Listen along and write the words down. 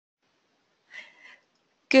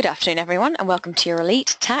Good afternoon everyone and welcome to your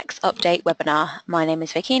Elite Tax Update webinar. My name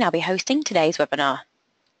is Vicky and I'll be hosting today's webinar.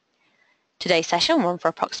 Today's session will run for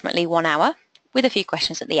approximately 1 hour with a few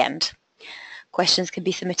questions at the end. Questions can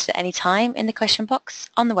be submitted at any time in the question box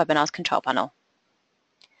on the webinar's control panel.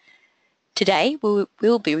 Today we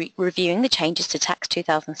will be reviewing the changes to Tax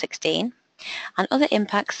 2016 and other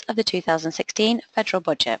impacts of the 2016 federal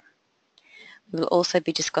budget. We will also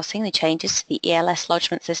be discussing the changes to the ELS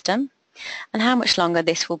lodgement system and how much longer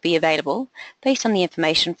this will be available based on the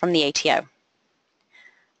information from the ATO.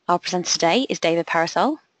 Our presenter today is David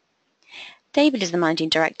Parasol. David is the Managing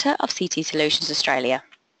Director of CT Solutions Australia.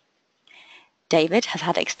 David has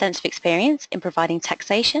had extensive experience in providing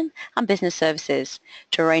taxation and business services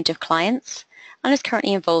to a range of clients and is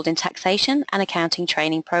currently involved in taxation and accounting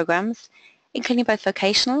training programs, including both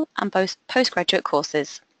vocational and postgraduate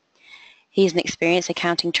courses. He is an experienced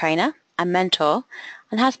accounting trainer and mentor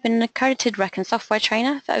and has been an accredited Reckon software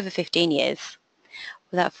trainer for over 15 years.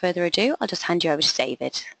 Without further ado, I'll just hand you over to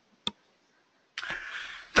David.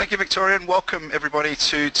 Thank you, Victoria, and welcome everybody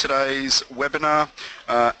to today's webinar.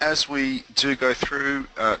 As we do go through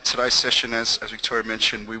today's session, as Victoria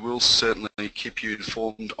mentioned, we will certainly keep you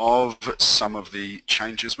informed of some of the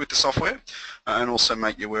changes with the software and also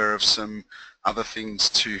make you aware of some other things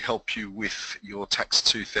to help you with your Tax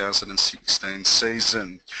 2016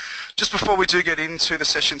 season. Just before we do get into the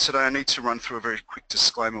session today, I need to run through a very quick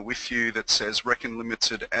disclaimer with you that says Reckon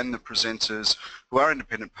Limited and the presenters, who are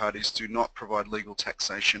independent parties, do not provide legal,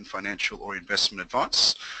 taxation, financial or investment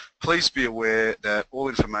advice. Please be aware that all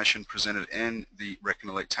information presented and the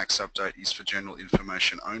Reckon Elite Tax Update is for general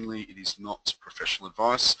information only. It is not professional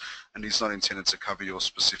advice and is not intended to cover your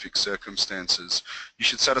specific circumstances. You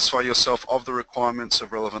should satisfy yourself of the requirements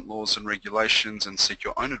of relevant laws and regulations and seek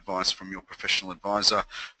your own advice from your professional advisor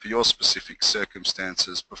for your specific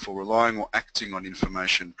circumstances before relying or acting on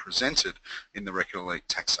information presented in the Reckon Elite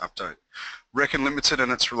Tax Update. Reckon Limited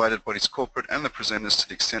and its related bodies, corporate and the presenters, to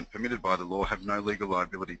the extent permitted by the law, have no legal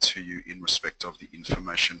liability to you in respect of the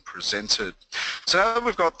information presented. So now that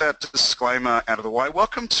we've got that disclaimer out of the way,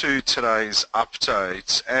 welcome to today's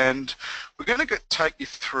update, and we're going to take you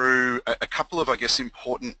through a couple of, I guess,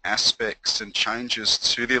 important aspects and changes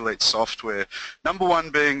to the Elite software. Number one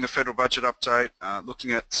being the federal budget update,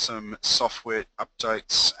 looking at some software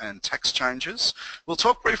updates and tax changes. We'll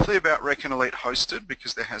talk briefly about Reckon Elite Hosted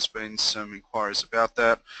because there has been some inquiries about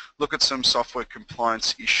that, look at some software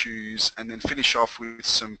compliance issues, and then finish off with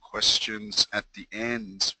some questions at the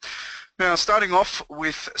end. Now, starting off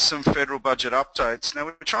with some federal budget updates. Now,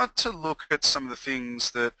 we're trying to look at some of the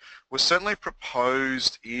things that were certainly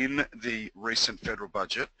proposed in the recent federal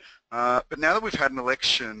budget, but now that we've had an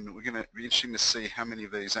election, we're going to be interesting to see how many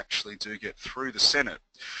of these actually do get through the Senate.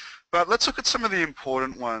 But let's look at some of the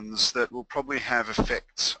important ones that will probably have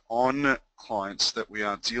effect on clients that we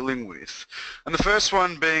are dealing with. And the first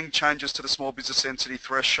one being changes to the small business entity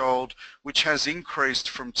threshold, which has increased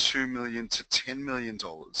from $2 million to $10 million.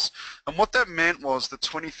 And what that meant was the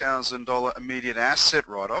 $20,000 immediate asset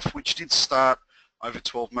write-off, which did start over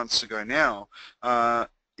 12 months ago now,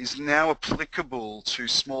 is now applicable to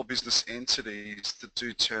small business entities that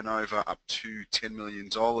do turnover up to $10 million.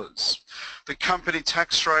 The company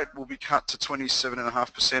tax rate will be cut to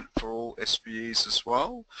 27.5% for all SBEs as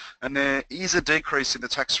well, and there is a decrease in the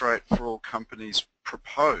tax rate for all companies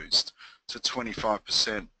proposed to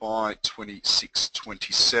 25% by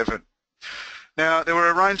 26-27. Now, there were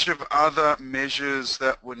a range of other measures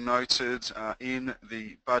that were noted in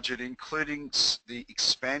the budget, including the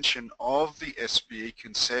expansion of the SBE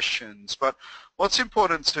concessions. But what's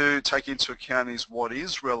important to take into account is what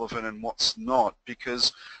is relevant and what's not,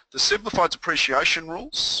 because the simplified depreciation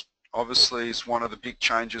rules obviously is one of the big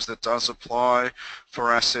changes that does apply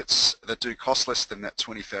for assets that do cost less than that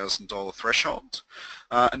 $20,000 threshold.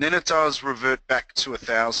 And then it does revert back to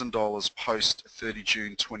 $1,000 post 30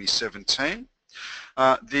 June 2017.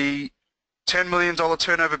 The $10 million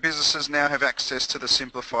turnover businesses now have access to the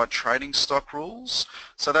simplified trading stock rules,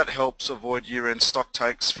 so that helps avoid year-end stock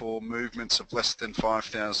takes for movements of less than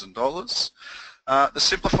 $5,000. The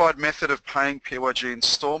simplified method of paying PYG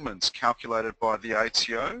instalments calculated by the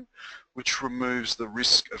ATO, which removes the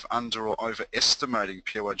risk of under or overestimating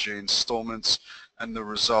PYG instalments and the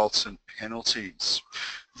resultant penalties.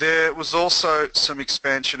 There was also some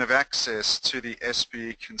expansion of access to the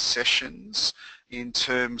SBE concessions in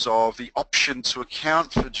terms of the option to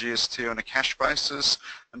account for GST on a cash basis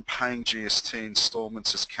and paying GST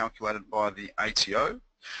instalments as calculated by the ATO.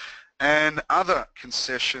 And other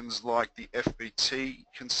concessions like the FBT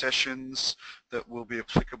concessions that will be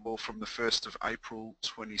applicable from the 1st of April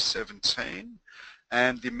 2017,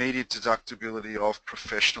 and the immediate deductibility of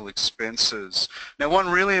professional expenses. Now, one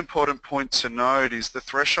really important point to note is the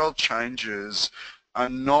threshold changes are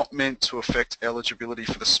not meant to affect eligibility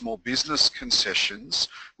for the small business concessions,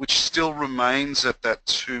 which still remains at that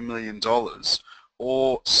 $2 million,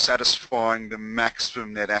 or satisfying the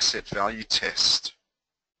maximum net asset value test.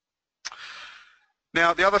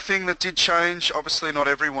 Now, the other thing that did change, obviously not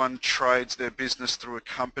everyone trades their business through a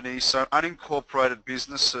company, so unincorporated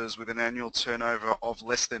businesses with an annual turnover of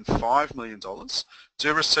less than $5 million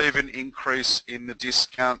do receive an increase in the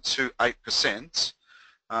discount to 8%,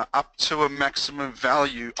 up to a maximum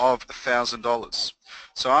value of $1,000.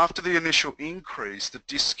 So after the initial increase, the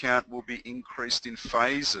discount will be increased in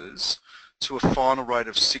phases to a final rate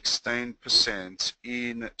of 16%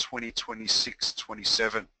 in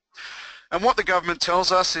 2026-27. And what the government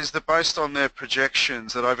tells us is that based on their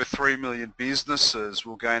projections that over 3 million businesses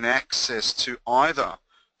will gain access to either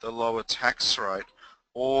the lower tax rate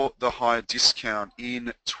or the higher discount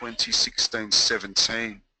in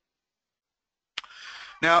 2016-17.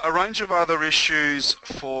 Now, a range of other issues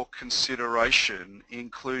for consideration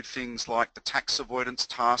include things like the Tax Avoidance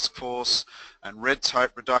Task Force and red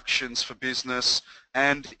tape reductions for business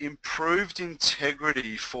and improved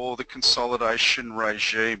integrity for the consolidation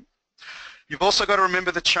regime. You've also got to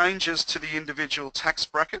remember the changes to the individual tax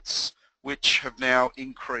brackets, which have now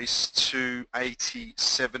increased to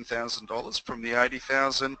 $87,000 from the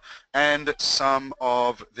 $80,000, and some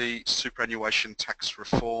of the superannuation tax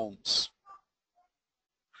reforms.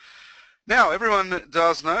 Now, everyone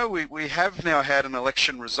does know we have now had an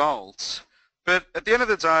election result, but at the end of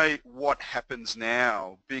the day, what happens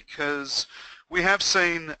now? Because we have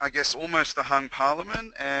seen, I guess, almost a hung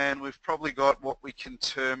parliament, and we've probably got what we can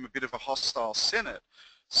term a bit of a hostile Senate.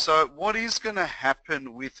 So what is going to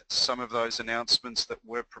happen with some of those announcements that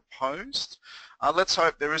were proposed? Let's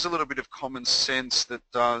hope there is a little bit of common sense that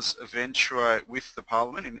does eventuate with the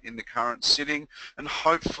Parliament in the current sitting, and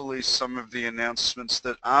hopefully some of the announcements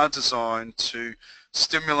that are designed to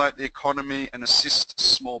stimulate the economy and assist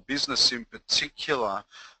small business in particular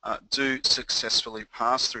do successfully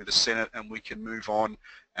pass through the Senate, and we can move on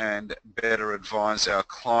and better advise our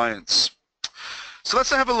clients. So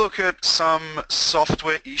let's have a look at some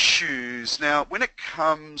software issues. Now, when it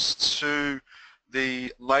comes to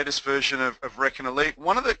the latest version of Reckon Elite,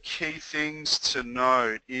 one of the key things to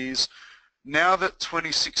note is now that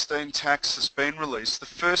 2016 tax has been released, the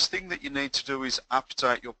first thing that you need to do is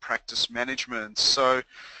update your practice management. So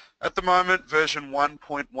at the moment, version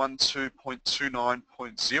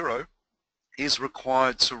 1.12.29.0 is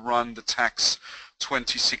required to run the tax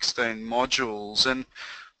 2016 modules. And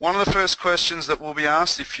one of the first questions that will be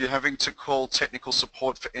asked if you're having to call technical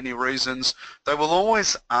support for any reasons, they will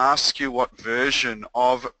always ask you what version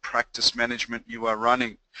of practice management you are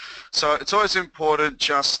running. So it's always important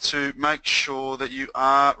just to make sure that you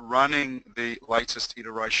are running the latest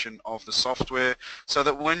iteration of the software, so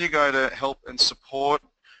that when you go to help and support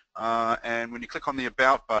and when you click on the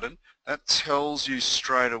About button, that tells you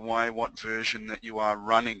straight away what version that you are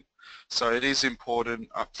running. So it is important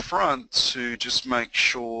up front to just make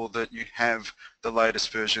sure that you have the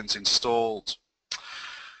latest versions installed.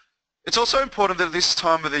 It's also important that at this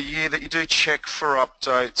time of the year that you do check for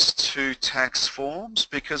updates to tax forms,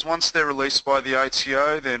 because once they're released by the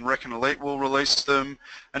ATO, then Reckon Elite will release them,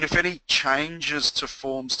 and if any changes to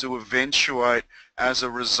forms do eventuate as a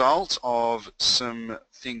result of some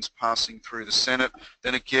things passing through the Senate,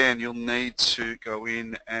 then again you'll need to go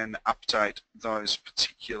in and update those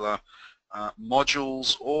particular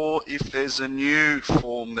modules, or if there's a new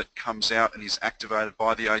form that comes out and is activated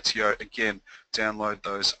by the ATO, again, download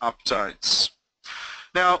those updates.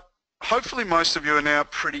 Now, hopefully most of you are now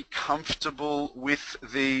pretty comfortable with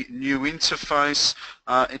the new interface.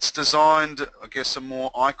 It's designed, I guess, a more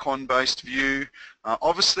icon-based view.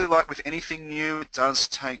 Obviously, like with anything new, it does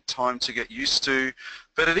take time to get used to,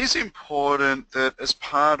 but it is important that as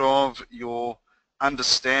part of your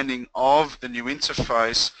understanding of the new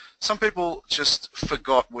interface, some people just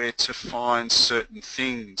forgot where to find certain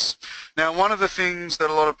things. Now, one of the things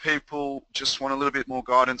that a lot of people just want a little bit more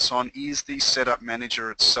guidance on is the setup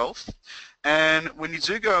manager itself. And when you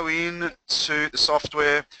do go in to the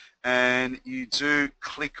software and you do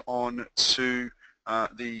click on to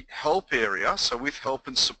the help area, so with help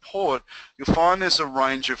and support, you'll find there's a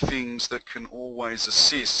range of things that can always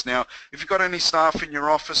assist. Now, if you've got any staff in your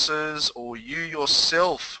offices or you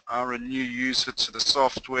yourself are a new user to the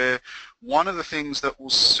software, one of the things that will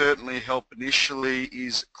certainly help initially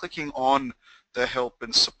is clicking on the help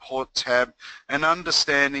and support tab and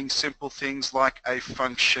understanding simple things like a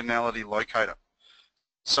functionality locator.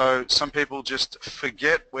 So some people just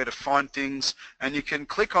forget where to find things, and you can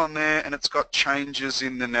click on there and it's got changes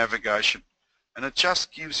in the navigation. And it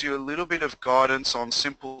just gives you a little bit of guidance on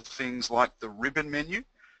simple things like the ribbon menu,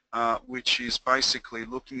 which is basically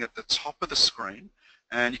looking at the top of the screen,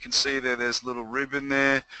 and you can see there's a little ribbon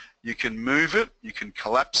there. You can move it, you can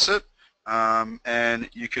collapse it, and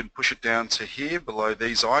you can push it down to here below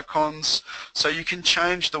these icons, so you can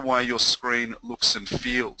change the way your screen looks and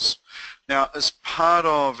feels. Now, as part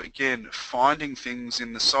of, again, finding things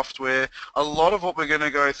in the software, a lot of what we're going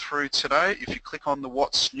to go through today, if you click on the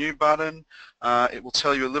What's New button, it will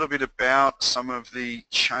tell you a little bit about some of the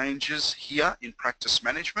changes here in practice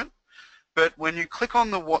management. But when you click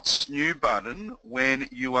on the What's New button, when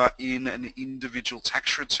you are in an individual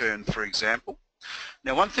tax return, for example,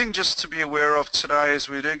 now, one thing just to be aware of today as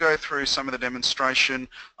we do go through some of the demonstration,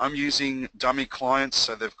 I'm using dummy clients,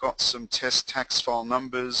 so they've got some test tax file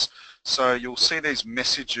numbers. So you'll see these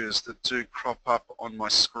messages that do crop up on my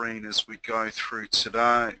screen as we go through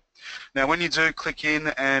today. Now, when you do click in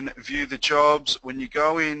and view the jobs, when you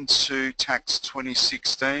go into Tax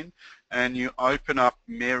 2016 and you open up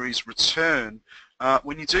Mary's return,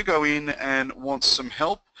 when you do go in and want some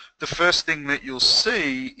help, the first thing that you'll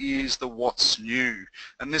see is the What's New,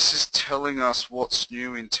 and this is telling us what's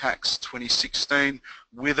new in Tax 2016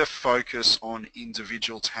 with a focus on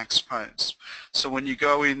individual taxpayers. So when you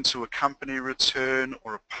go into a company return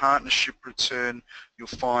or a partnership return, you'll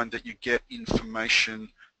find that you get information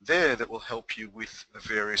there that will help you with the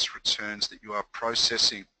various returns that you are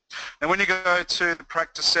processing. Now, when you go to the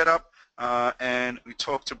practice setup, and we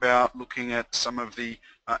talked about looking at some of the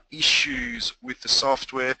issues with the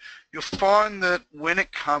software, you'll find that when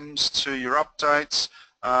it comes to your updates,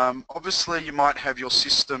 obviously you might have your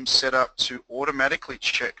system set up to automatically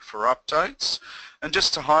check for updates. And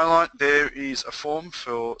just to highlight, there is a form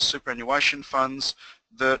for superannuation funds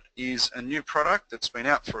that is a new product that's been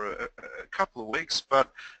out for a couple of weeks,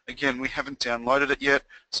 but again, we haven't downloaded it yet.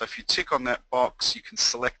 So if you tick on that box, you can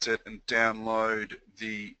select it and download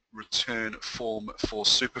the return form for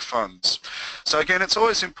super funds. So again, it's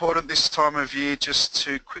always important this time of year just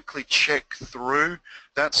to quickly check through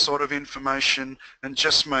that sort of information and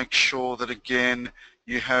just make sure that, again,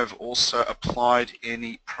 you have also applied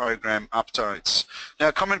any program updates. Now,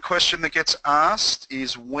 a common question that gets asked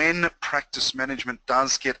is when practice management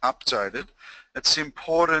does get updated, it's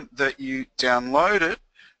important that you download it,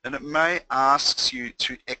 and it may ask you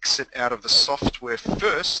to exit out of the software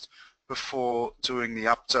first before doing the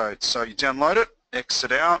update. So you download it,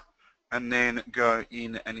 exit out, and then go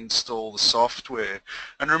in and install the software.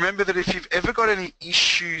 And remember that if you've ever got any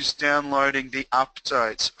issues downloading the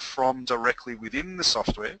updates from directly within the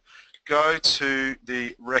software, go to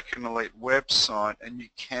the Reckon Elite website and you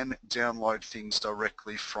can download things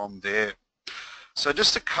directly from there. So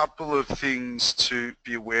just a couple of things to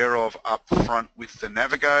be aware of up front with the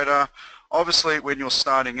navigator. Obviously, when you're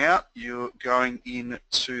starting out, you're going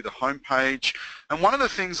into the home page, and one of the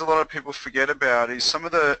things a lot of people forget about is some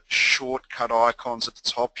of the shortcut icons at the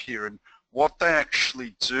top here and what they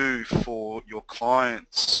actually do for your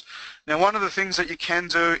clients. Now, one of the things that you can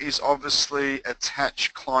do is obviously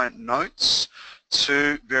attach client notes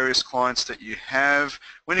to various clients that you have.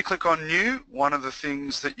 When you click on New, one of the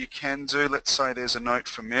things that you can do, let's say there's a note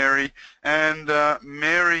for Mary, and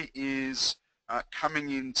Mary is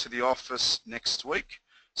coming into the office next week.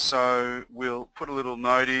 So we'll put a little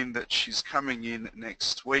note in that she's coming in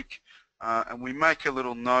next week, and we make a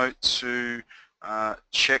little note to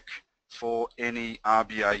check for any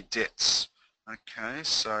RBA debts. Okay,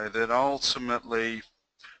 so that ultimately,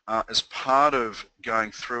 as part of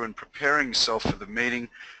going through and preparing yourself for the meeting,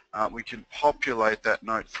 we can populate that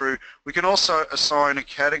note through. We can also assign a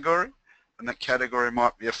category, and that category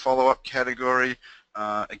might be a follow-up category.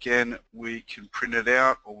 Again, we can print it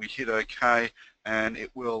out or we hit OK and it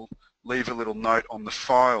will leave a little note on the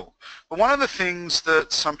file. But one of the things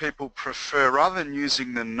that some people prefer rather than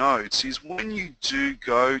using the notes is when you do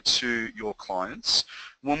go to your clients,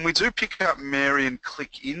 when we do pick up Mary and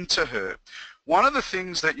click into her, one of the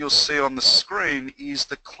things that you'll see on the screen is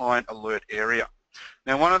the client alert area.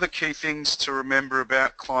 Now, one of the key things to remember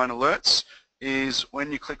about client alerts is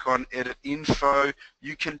when you click on Edit Info,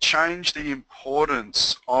 you can change the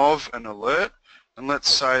importance of an alert. And let's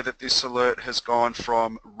say that this alert has gone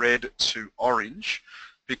from red to orange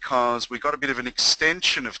because we got a bit of an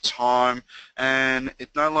extension of time and it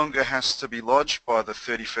no longer has to be lodged by the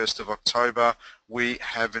 31st of October. We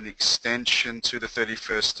have an extension to the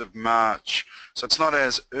 31st of March. So it's not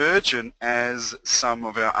as urgent as some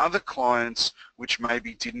of our other clients which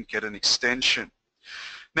maybe didn't get an extension.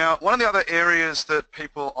 Now, one of the other areas that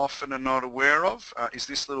people often are not aware of is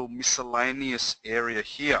this little miscellaneous area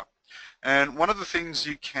here. And one of the things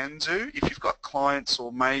you can do, if you've got clients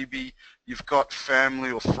or maybe you've got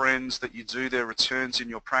family or friends that you do their returns in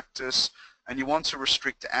your practice and you want to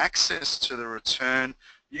restrict access to the return,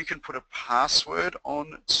 you can put a password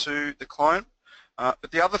on to the client.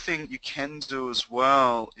 But the other thing you can do as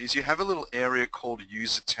well is you have a little area called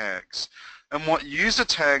user tags. And what user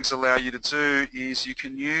tags allow you to do is you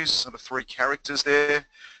can use sort of 3 characters there.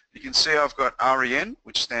 You can see I've got REN,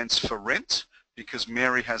 which stands for rent, because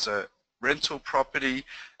Mary has a rental property,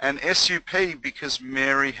 and SUP because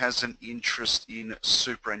Mary has an interest in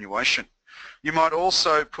superannuation. You might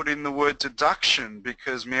also put in the word deduction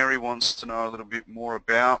because Mary wants to know a little bit more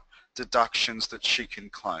about deductions that she can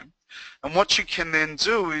claim. And what you can then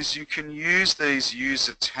do is you can use these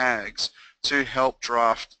user tags to help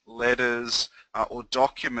draft letters or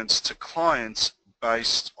documents to clients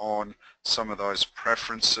based on some of those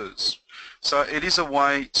preferences. So it is a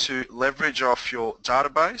way to leverage off your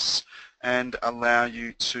database and allow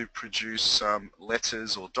you to produce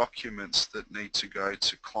letters or documents that need to go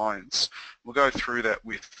to clients. We'll go through that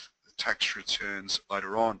with the tax returns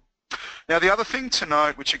later on. Now the other thing to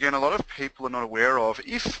note, which again a lot of people are not aware of,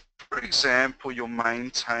 if for example you're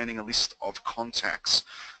maintaining a list of contacts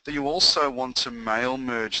that you also want to mail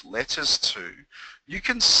merge letters to, you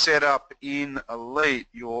can set up in Elite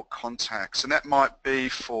your contacts, and that might be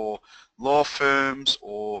for law firms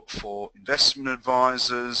or for investment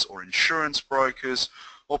advisors or insurance brokers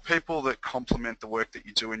or people that complement the work that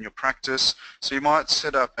you do in your practice. So you might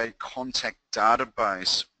set up a contact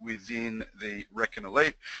database within the Reckon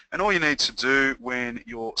Elite, and all you need to do when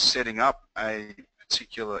you're setting up a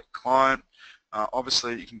particular client,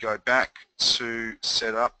 obviously you can go back to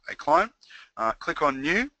set up a client, click on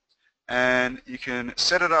New, and you can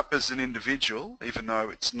set it up as an individual even though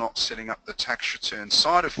it's not setting up the tax return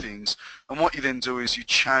side of things, and what you then do is you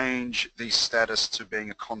change the status to being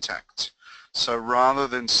a contact. So rather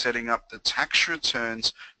than setting up the tax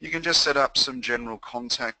returns, you can just set up some general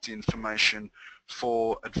contact information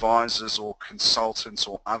for advisors or consultants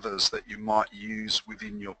or others that you might use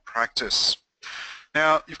within your practice.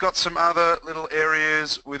 Now you've got some other little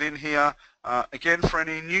areas within here. Again, for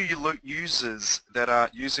any new users that are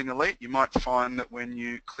using Elite, you might find that when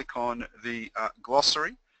you click on the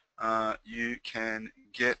glossary, you can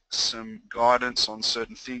get some guidance on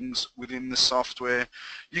certain things within the software.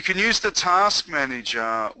 You can use the task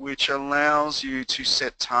manager, which allows you to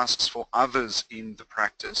set tasks for others in the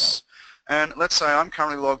practice. And let's say I'm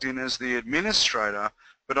currently logged in as the administrator,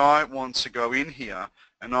 but I want to go in here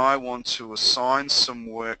and I want to assign some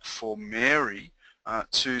work for Mary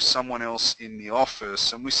to someone else in the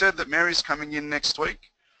office. And we said that Mary's coming in next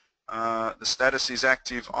week. The status is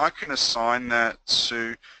active. I can assign that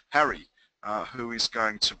to Harry, who is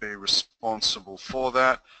going to be responsible for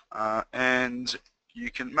that. And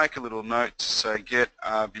you can make a little note to say get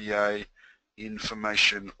RBA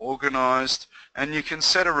information organised, and you can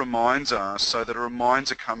set a reminder so that a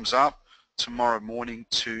reminder comes up tomorrow morning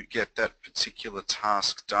to get that particular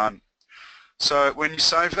task done. So when you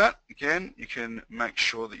save that, again, you can make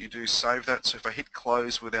sure that you do save that. So if I hit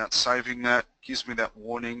close without saving that, it gives me that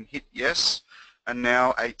warning, hit yes, and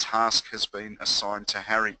now a task has been assigned to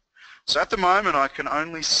Harry. So at the moment I can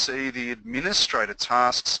only see the administrator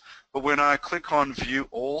tasks, but when I click on view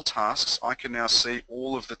all tasks, I can now see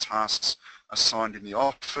all of the tasks assigned in the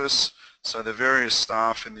office. So the various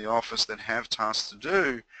staff in the office that have tasks to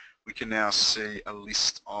do, we can now see a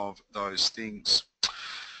list of those things.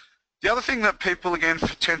 The other thing that people again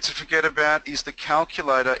tend to forget about is the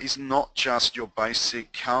calculator is not just your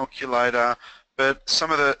basic calculator, but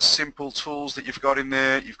some of the simple tools that you've got in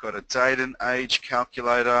there. You've got a date and age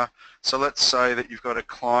calculator. So let's say that you've got a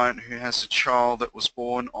client who has a child that was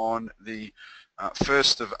born on the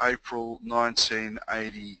 1st of April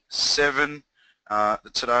 1987.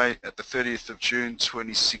 Today at the 30th of June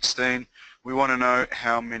 2016. We want to know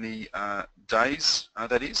how many days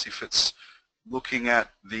that is, if it's looking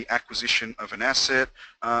at the acquisition of an asset,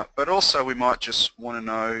 but also we might just want to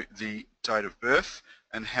know the date of birth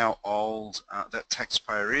and how old that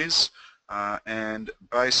taxpayer is, and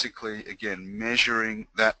basically again measuring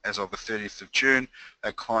that as of the 30th of June.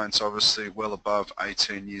 That client's obviously well above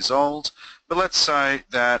 18 years old, but let's say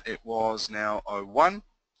that it was now 01,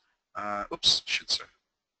 should say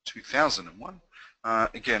 2001.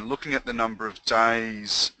 Again, looking at the number of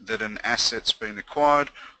days that an asset's been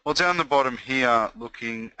acquired, well down the bottom here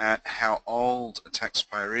looking at how old a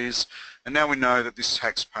taxpayer is, and now we know that this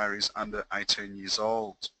taxpayer is under 18 years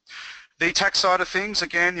old. The tax side of things,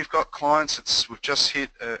 again, you've got clients, we've just hit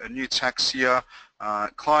a new tax year,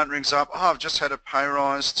 Client rings up, oh, I've just had a pay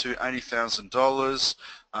rise to $80,000.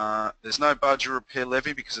 There's no budget repair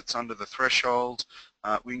levy because it's under the threshold.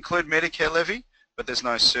 We include Medicare levy, but there's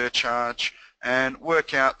no surcharge, and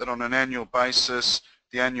work out that on an annual basis,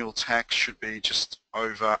 the annual tax should be just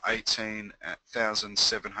over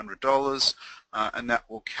 $18,700, and that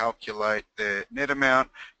will calculate their net amount.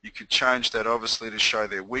 You could change that obviously to show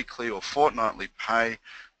their weekly or fortnightly pay,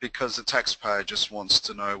 because the taxpayer just wants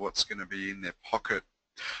to know what's going to be in their pocket.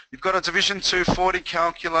 You've got a Division 240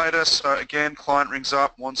 calculator, so again, client rings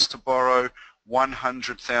up, wants to borrow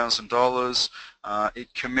 $100,000.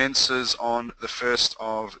 It commences on the 1st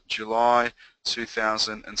of July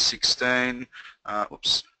 2016.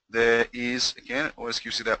 There is, again, it always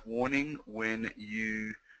gives you that warning when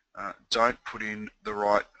you don't put in the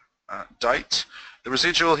right date. The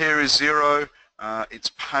residual here is 0. It's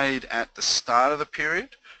paid at the start of the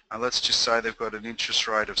period. Let's just say they've got an interest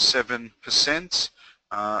rate of 7%.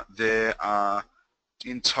 There are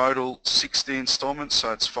in total 60 installments,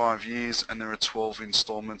 so it's 5 years, and there are 12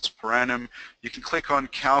 installments per annum. You can click on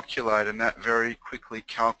calculate, and that very quickly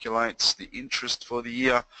calculates the interest for the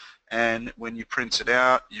year, and when you print it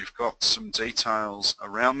out, you've got some details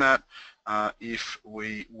around that. If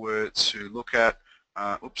we were to look at,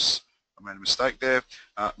 oops, I made a mistake there,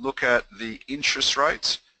 look at the interest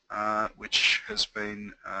rate, which has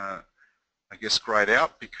been, I guess, grayed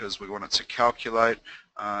out because we want it to calculate.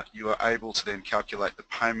 You are able to then calculate the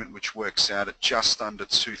payment, which works out at just under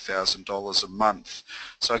 $2,000 a month.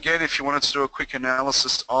 So again, if you wanted to do a quick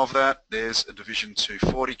analysis of that, there's a Division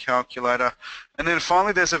 240 calculator. And then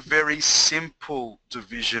finally, there's a very simple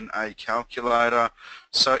Division A calculator.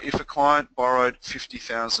 So if a client borrowed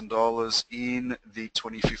 $50,000 in the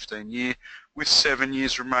 2015 year with 7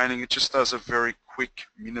 years remaining, it just does a very quick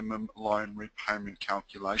minimum loan repayment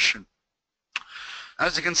calculation.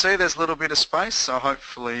 As you can see, there's a little bit of space, so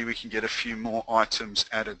hopefully we can get a few more items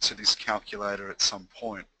added to this calculator at some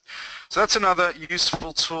point. So that's another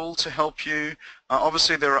useful tool to help you.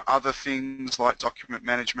 Obviously there are other things like document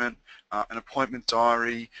management, an appointment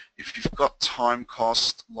diary. If you've got time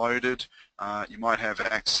cost loaded, you might have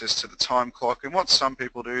access to the time clock. And what some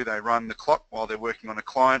people do, they run the clock while they're working on a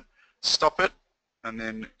client, stop it, and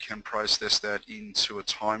then can process that into a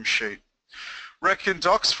timesheet. Reckon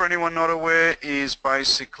Docs, for anyone not aware, is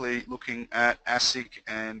basically looking at ASIC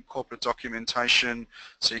and corporate documentation,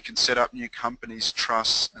 so you can set up new companies,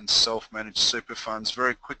 trusts and self-managed super funds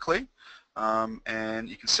very quickly, and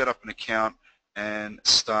you can set up an account and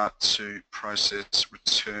start to process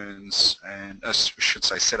returns and, I should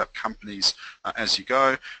say, set up companies as you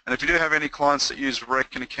go. And if you do have any clients that use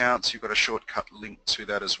Reckon accounts, you've got a shortcut link to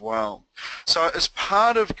that as well. So as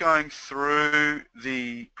part of going through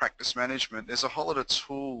the practice management, there's a whole lot of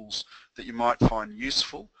tools that you might find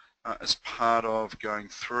useful as part of going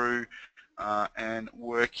through and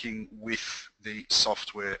working with the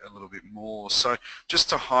software a little bit more. So just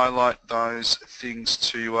to highlight those things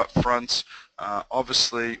to you up front,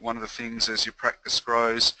 obviously one of the things as your practice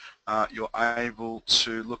grows, you're able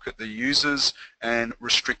to look at the users and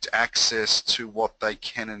restrict access to what they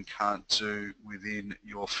can and can't do within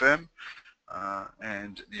your firm.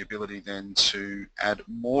 And the ability then to add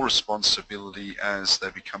more responsibility as they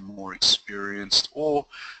become more experienced or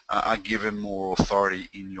are given more authority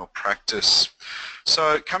in your practice.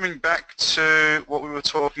 So coming back to what we were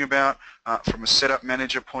talking about from a setup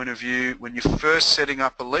manager point of view, when you're first setting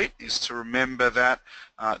up Elite is to remember that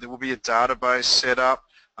there will be a database set up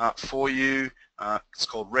for you. It's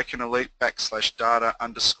called Reckon Elite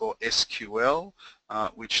 /data_SQL.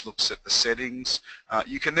 Which looks at the settings.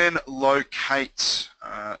 You can then locate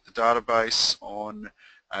the database on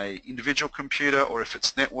an individual computer or if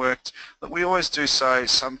it's networked. But we always do say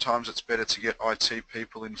sometimes it's better to get IT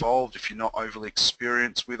people involved if you're not overly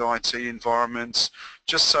experienced with IT environments,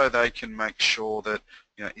 just so they can make sure that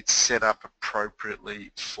it's set up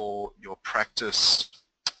appropriately for your practice.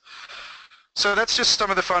 So that's just some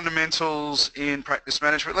of the fundamentals in practice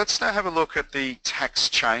management. Let's now have a look at the tax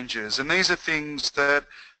changes, and these are things that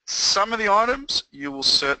some of the items you will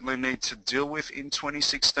certainly need to deal with in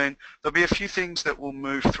 2016. There'll be a few things that will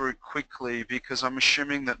move through quickly because I'm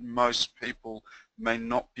assuming that most people may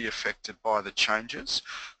not be affected by the changes.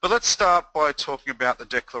 But let's start by talking about the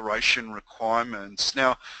declaration requirements.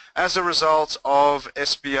 Now, as a result of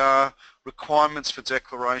SBR, requirements for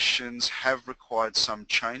declarations have required some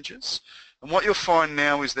changes. And what you'll find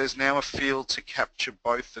now is there's now a field to capture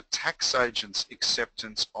both the tax agent's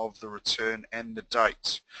acceptance of the return and the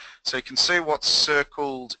date. So you can see what's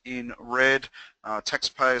circled in red,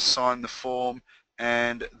 taxpayers sign the form,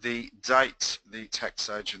 and the date the tax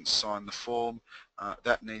agent signed the form.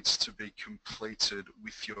 that needs to be completed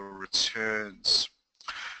with your returns.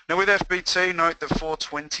 Now with FBT, note that for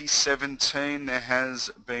 2017 there has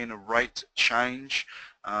been a rate change.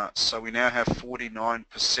 So we now have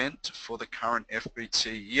 49% for the current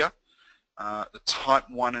FBT year. The Type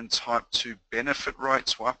 1 and Type 2 benefit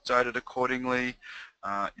rates were updated accordingly.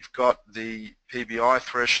 You've got the PBI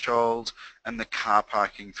threshold and the car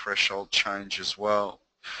parking threshold change as well.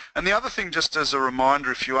 And the other thing, just as a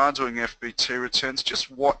reminder, if you are doing FBT returns,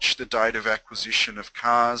 just watch the date of acquisition of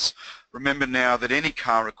cars. Remember now that any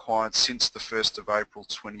car acquired since the 1st of April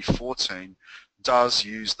 2014 does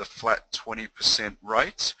use the flat 20%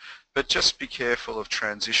 rate, but just be careful of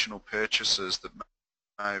transitional purchases that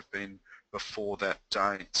may have been before that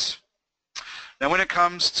date. Now when it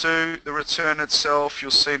comes to the return itself,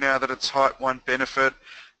 you'll see now that a Type 1 benefit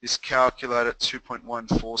is calculated at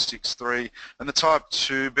 2.1463 and the Type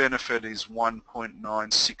 2 benefit is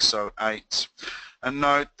 1.9608. And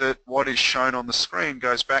note that what is shown on the screen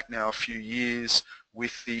goes back now a few years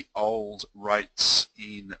with the old rates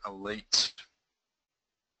in Elite.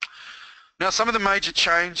 Now some of the major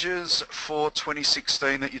changes for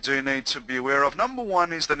 2016 that you do need to be aware of. Number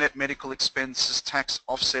one is the net medical expenses tax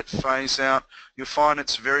offset phase out. You'll find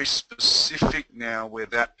it's very specific now where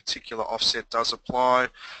that particular offset does apply.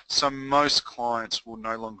 So most clients will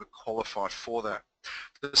no longer qualify for that.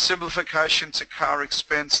 The simplification to car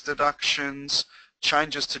expense deductions,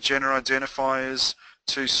 changes to gender identifiers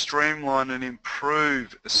to streamline and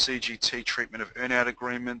improve the CGT treatment of earn-out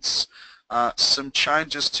agreements. Some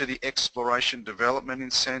changes to the exploration development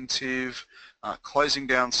incentive, closing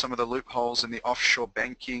down some of the loopholes in the offshore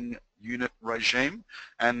banking unit regime,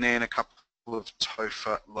 and then a couple of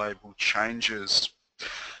TOFA label changes.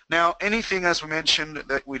 Now anything, as we mentioned,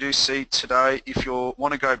 that we do see today, if you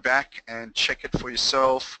want to go back and check it for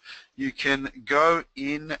yourself, you can go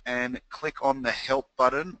in and click on the help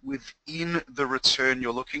button within the return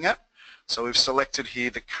you're looking at. So we've selected here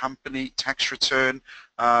the company tax return.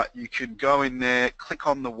 You can go in there, click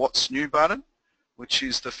on the What's New button, which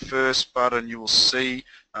is the first button you will see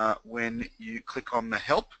when you click on the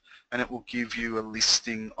help, and it will give you a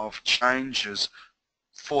listing of changes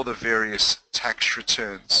for the various tax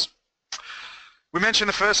returns. We mentioned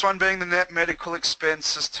the first one being the net medical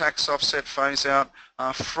expenses tax offset phase out.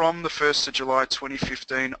 From the 1st of July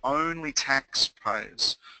 2015, only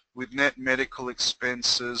taxpayers with net medical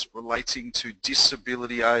expenses relating to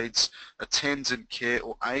disability aids, attendant care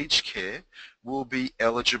or aged care will be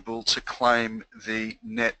eligible to claim the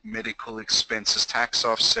net medical expenses tax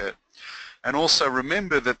offset. And also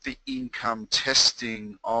remember that the income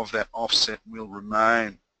testing of that offset will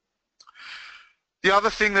remain. The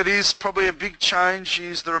other thing that is probably a big change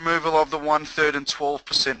is the removal of the 1/3 and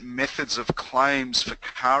 12% methods of claims for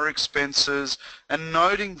car expenses, and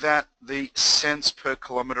noting that the cents per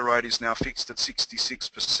kilometre rate is now fixed at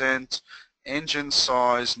 66%. Engine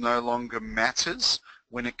size no longer matters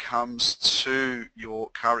when it comes to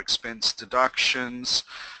your car expense deductions.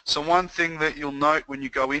 So one thing that you'll note when you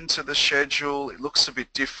go into the schedule, it looks a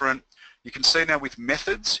bit different. You can see now with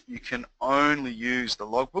methods, you can only use the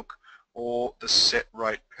logbook or the set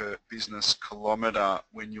rate per business kilometre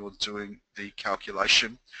when you're doing the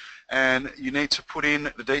calculation. And you need to put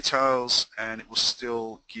in the details and it will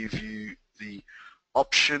still give you the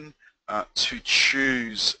option to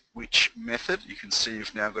choose which method. You can see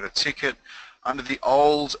you've now got a ticket. Under the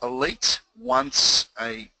old Elite, once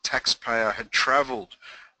a taxpayer had travelled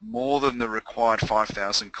more than the required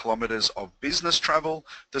 5,000 kilometres of business travel,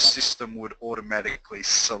 the system would automatically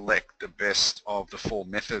select the best of the 4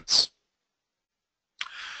 methods.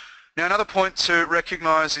 Now another point to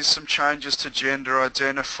recognise is some changes to gender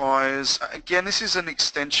identifiers. Again, this is an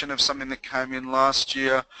extension of something that came in last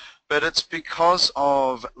year, but it's because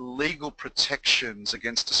of legal protections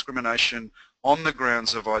against discrimination on the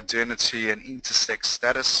grounds of identity and intersex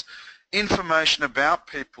status. Information about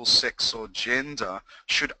people's sex or gender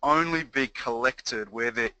should only be collected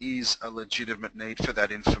where there is a legitimate need for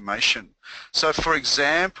that information. So for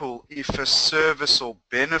example, if a service or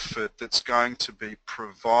benefit that's going to be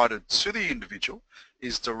provided to the individual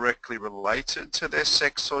is directly related to their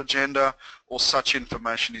sex or gender, or such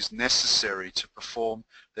information is necessary to perform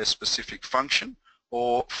their specific function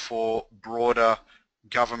or for broader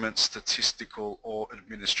government statistical or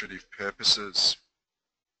administrative purposes.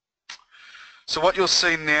 So what you'll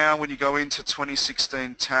see now when you go into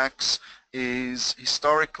 2016 tax is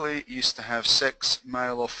historically you used to have sex,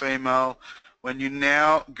 male or female. When you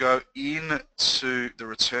now go into the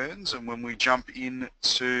returns, and when we jump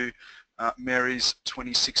into Mary's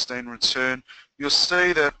 2016 return, you'll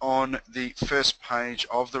see that on the first page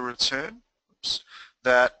of the return,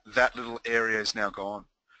 that that little area is now gone.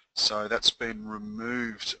 So that's been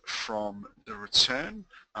removed from the return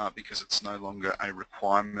because it's no longer a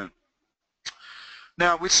requirement.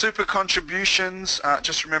 Now with super contributions,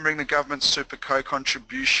 just remembering the government super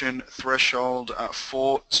co-contribution threshold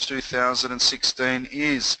for 2016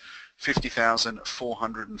 is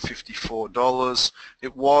 $50,454.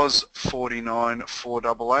 It was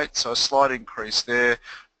 $49,488, so a slight increase there,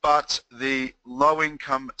 but the low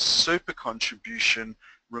income super contribution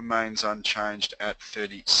remains unchanged at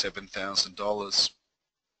 $37,000.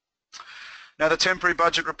 Now the temporary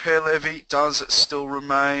budget repair levy does still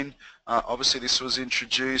remain. Obviously this was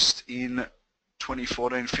introduced in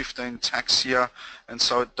 2014-15 tax year, and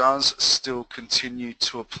so it does still continue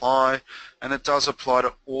to apply, and it does apply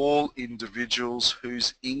to all individuals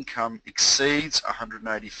whose income exceeds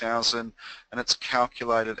 180,000, and it's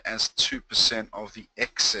calculated as 2% of the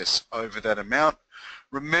excess over that amount.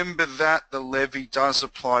 Remember that the levy does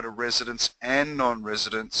apply to residents and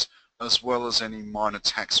non-residents, as well as any minor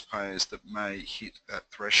taxpayers that may hit that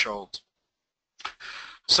threshold.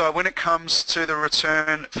 So when it comes to the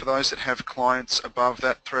return, for those that have clients above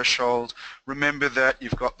that threshold, remember that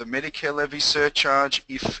you've got the Medicare levy surcharge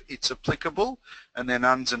if it's applicable, and then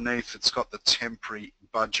underneath it's got the temporary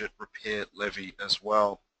budget repair levy as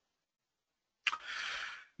well.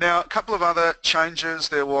 Now, a couple of other changes.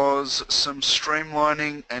 There was some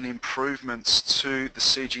streamlining and improvements to the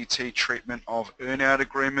CGT treatment of earn-out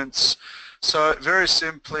agreements. So very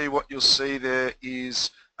simply what you'll see there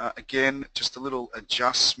is again, just a little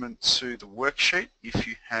adjustment to the worksheet if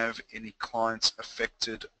you have any clients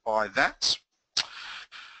affected by that.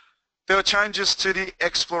 There were changes to the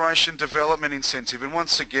exploration development incentive, and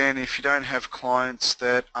once again, if you don't have clients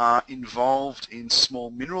that are involved in small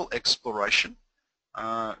mineral exploration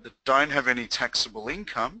that don't have any taxable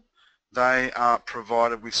income, they are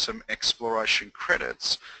provided with some exploration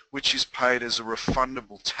credits, which is paid as a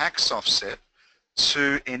refundable tax offset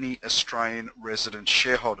to any Australian resident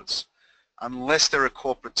shareholders, unless they're a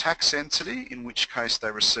corporate tax entity, in which case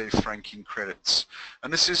they receive franking credits.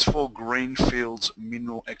 And this is for greenfields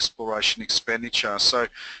mineral exploration expenditure. So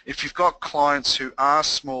if you've got clients who are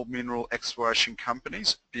small mineral exploration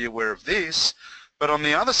companies, be aware of this. But on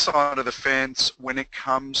the other side of the fence, when it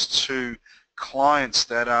comes to clients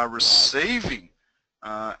that are receiving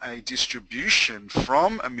a distribution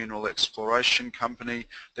from a mineral exploration company,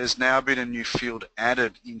 there's now been a new field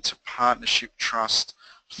added into partnership, trust,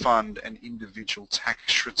 fund and individual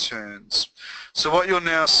tax returns. So what you'll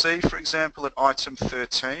now see, for example, at item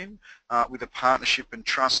 13 with a partnership and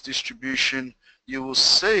trust distribution, you will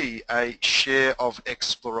see a share of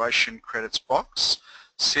exploration credits box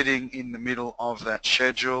sitting in the middle of that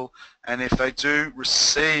schedule, and if they do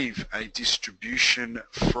receive a distribution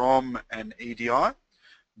from an EDI,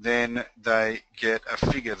 then they get a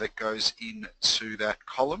figure that goes into that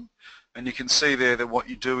column. And you can see there that what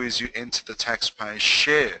you do is you enter the taxpayer's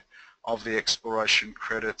share of the exploration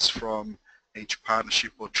credits from each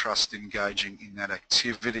partnership or trust engaging in that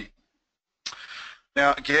activity.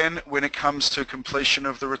 Now again, when it comes to completion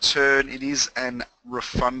of the return, it is an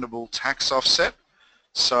refundable tax offset.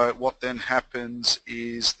 So what then happens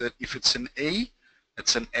is that if it's an E,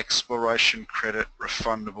 it's an exploration credit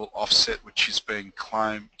refundable offset which is being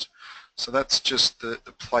claimed. So that's just the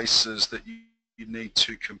places that you need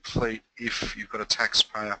to complete if you've got a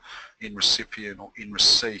taxpayer in recipient or in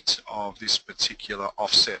receipt of this particular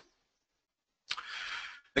offset.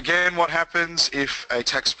 Again, what happens if a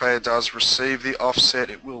taxpayer does receive the offset,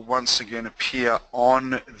 it will once again appear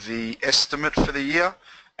on the estimate for the year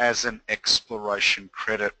as an exploration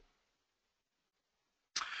credit.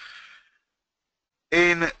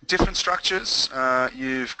 In different structures,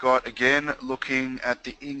 you've got, again, looking at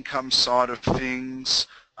the income side of things,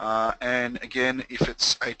 and again, if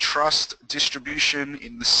it's a trust distribution,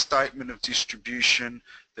 in the statement of distribution,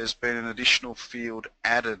 there's been an additional field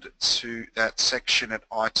added to that section at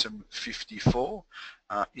item 54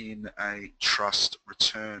 in a trust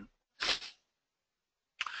return.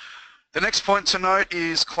 The next point to note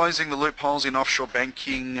is closing the loopholes in offshore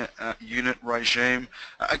banking unit regime.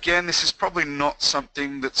 Again, this is probably not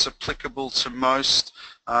something that's applicable to most.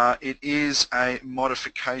 It is a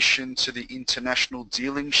modification to the international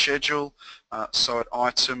dealing schedule, so at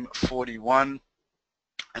item 41,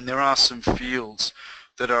 and there are some fields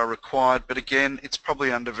that are required, but again, it's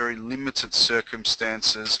probably under very limited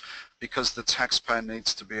circumstances because the taxpayer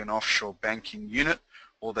needs to be an offshore banking unit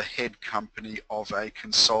or the head company of a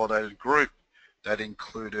consolidated group that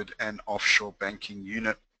included an offshore banking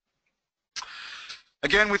unit.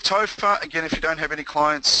 Again, with TOFA, again, if you don't have any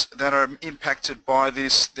clients that are impacted by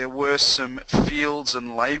this, there were some fields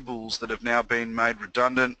and labels that have now been made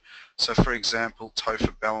redundant. So, for example,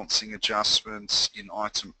 TOFA balancing adjustments in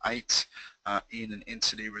item 8 in an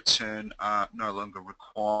entity return are no longer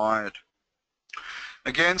required.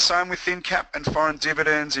 Again, same with thin cap and foreign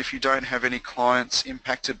dividends if you don't have any clients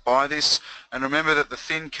impacted by this. And remember that the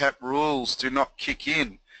thin cap rules do not kick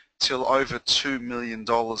in till over $2 million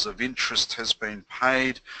of interest has been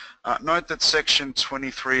paid. Note that section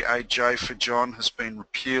 23AJ for John has been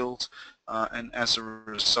repealed and as a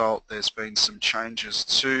result there's been some changes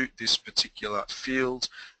to this particular field,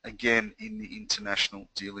 again in the international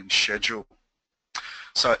dealing schedule.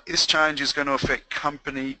 So this change is going to affect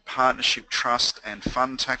company, partnership, trust and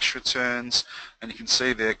fund tax returns, and you can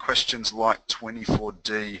see there questions like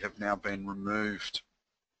 24D have now been removed.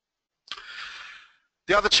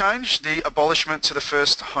 The other change, the abolishment to the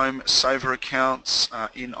first home saver accounts.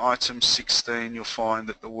 In item 16 you'll find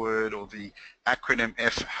that the word or the acronym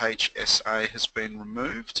FHSA has been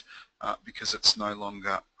removed because it's no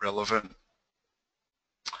longer relevant.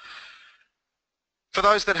 For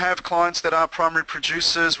those that have clients that are primary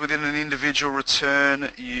producers within an individual return,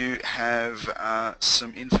 you have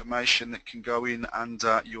some information that can go in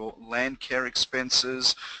under your land care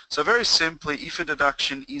expenses. So very simply, if a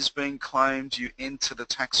deduction is being claimed, you enter the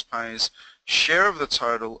taxpayer's share of the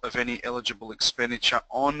total of any eligible expenditure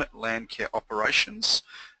on land care operations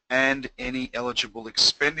and any eligible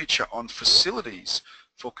expenditure on facilities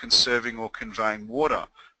for conserving or conveying water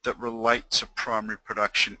that relate to primary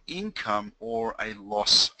production income or a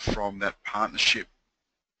loss from that partnership.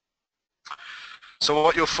 So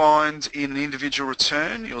what you'll find in an individual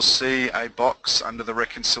return, you'll see a box under the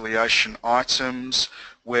reconciliation items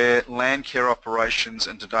where land care operations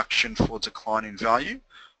and deduction for decline in value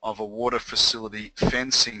of a water facility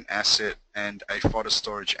fencing asset and a fodder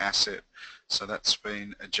storage asset. So that's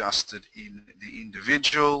been adjusted in the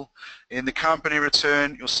individual. In the company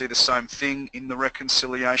return, you'll see the same thing in the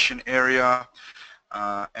reconciliation area.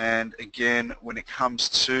 And again, when it comes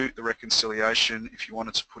to the reconciliation, if you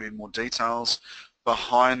wanted to put in more details,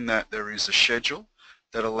 behind that there is a schedule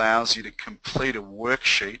that allows you to complete a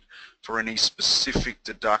worksheet for any specific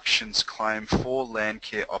deductions claimed for land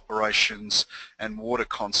care operations and water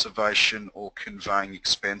conservation or conveying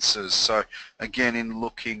expenses. So again, in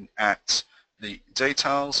looking at the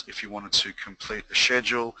details, if you wanted to complete a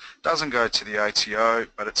schedule, doesn't go to the ATO,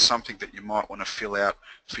 but it's something that you might want to fill out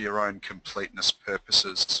for your own completeness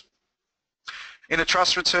purposes. In a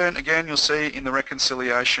trust return, again, you'll see in the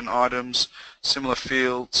reconciliation items, similar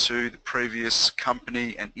field to the previous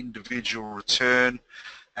company and individual return.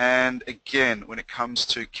 And again, when it comes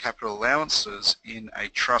to capital allowances in a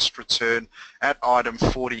trust return, at item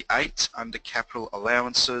 48 under capital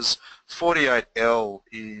allowances, 48L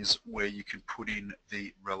is where you can put in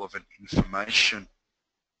the relevant information.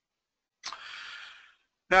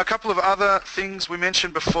 Now, a couple of other things we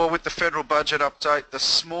mentioned before with the federal budget update, the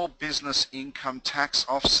small business income tax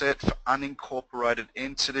offset for unincorporated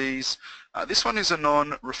entities. This one is a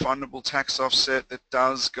non-refundable tax offset that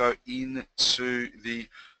does go into the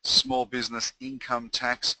small business income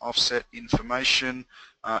tax offset information.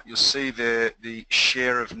 You'll see there the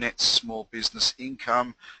share of net small business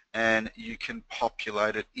income, and you can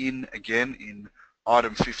populate it in again in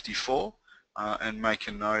item 54. And make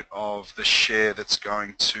a note of the share that's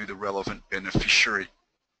going to the relevant beneficiary.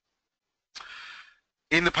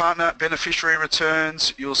 In the partner beneficiary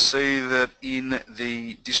returns, you'll see that in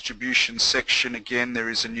the distribution section, again, there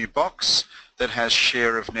is a new box that has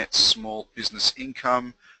share of net small business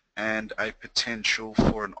income and a potential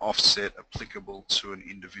for an offset applicable to an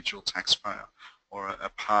individual taxpayer or a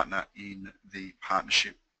partner in the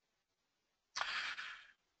partnership.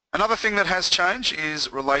 Another thing that has changed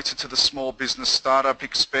is related to the small business startup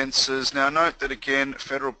expenses. Now note that again,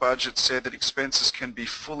 federal budget said that expenses can be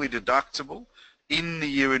fully deductible in the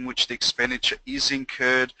year in which the expenditure is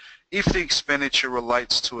incurred if the expenditure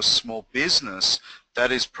relates to a small business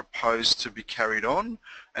that is proposed to be carried on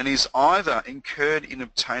and is either incurred in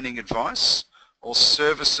obtaining advice or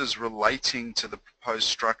services relating to the proposed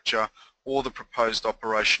structure or the proposed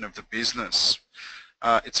operation of the business.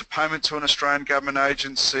 It's a payment to an Australian government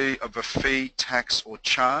agency of a fee, tax or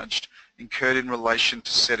charge incurred in relation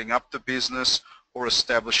to setting up the business or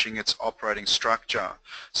establishing its operating structure.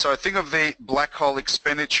 So think of the black hole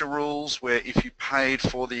expenditure rules where if you paid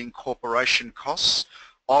for the incorporation costs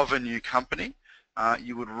of a new company,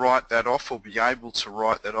 you would write that off or be able to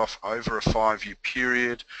write that off over a 5-year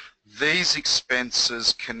period. These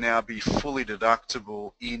expenses can now be fully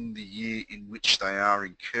deductible in the year in which they are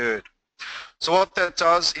incurred. So what that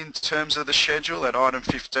does in terms of the schedule at item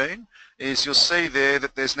 15 is you'll see there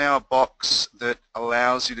that there's now a box that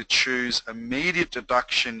allows you to choose immediate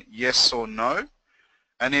deduction, yes or no.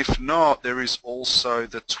 And if not, there is also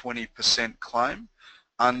the 20% claim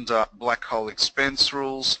under black hole expense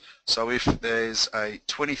rules. So if there's a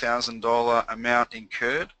 $20,000 amount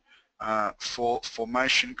incurred for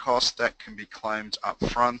formation cost, that can be claimed up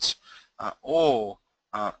front, or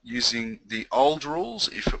using the old rules,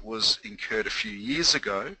 if it was incurred a few years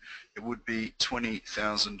ago, it would be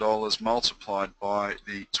 $20,000 multiplied by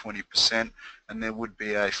the 20%, and there would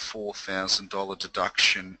be a $4,000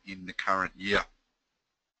 deduction in the current year.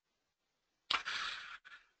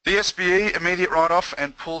 The SBE immediate write-off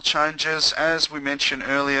and pool changes, as we mentioned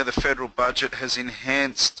earlier, the federal budget has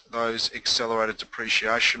enhanced those accelerated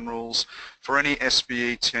depreciation rules for any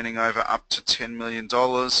SBE turning over up to $10 million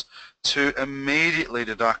to immediately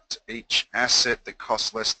deduct each asset that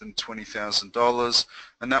costs less than $20,000,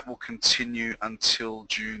 and that will continue until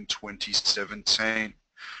June 2017.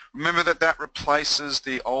 Remember that that replaces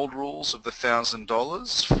the old rules of the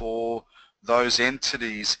 $1,000 for those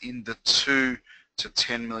entities in the $2 to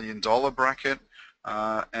 $10 million bracket,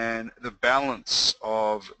 and the balance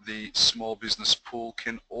of the small business pool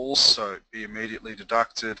can also be immediately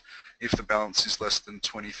deducted if the balance is less than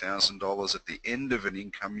 $20,000 at the end of an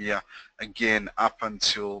income year, again up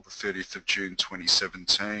until the 30th of June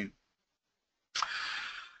 2017.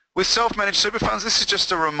 With self-managed super funds, this is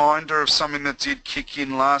just a reminder of something that did kick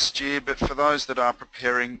in last year, but for those that are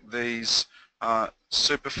preparing these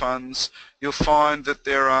super funds, you'll find that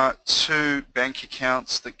there are two bank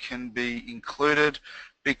accounts that can be included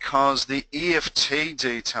because the EFT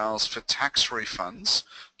details for tax refunds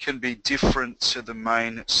can be different to the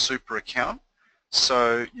main super account.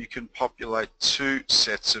 So you can populate two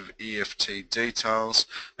sets of EFT details,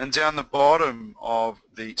 and down the bottom of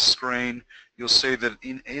the screen you'll see that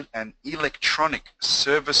an electronic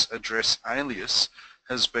service address alias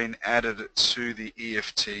has been added to the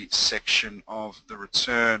EFT section of the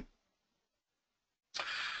return.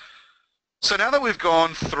 So now that we've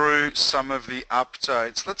gone through some of the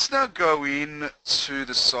updates, let's now go in to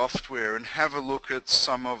the software and have a look at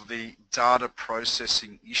some of the data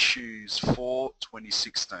processing issues for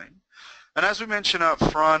 2016. And as we mentioned up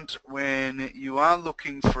front, when you are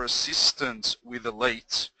looking for assistance with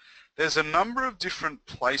Elite, there's a number of different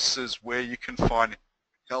places where you can find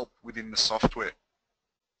help within the software.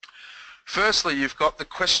 Firstly, you've got the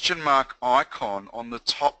question mark icon on the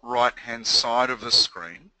top right-hand side of the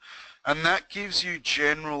screen, and that gives you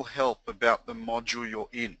general help about the module you're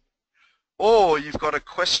in. Or you've got a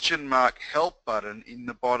question mark help button in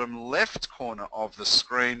the bottom left corner of the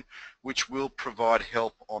screen, which will provide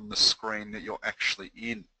help on the screen that you're actually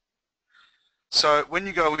in. So when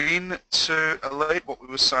you go in to Elite, what we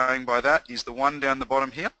were saying by that is the one down the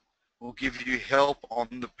bottom here will give you help on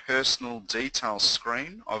the personal details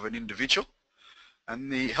screen of an individual,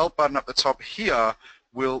 and the help button up the top here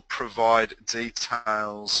will provide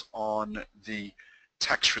details on the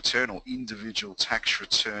tax return or individual tax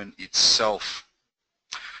return itself.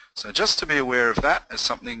 So just to be aware of that as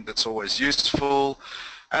something that's always useful.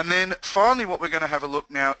 And then finally what we're going to have a look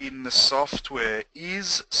now in the software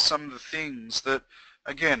is some of the things that,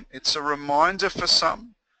 again, it's a reminder for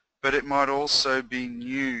some, but it might also be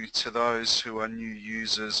new to those who are new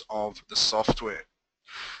users of the software.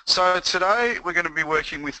 So today we're going to be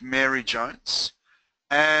working with Mary Jones,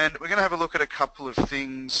 and we're going to have a look at a couple of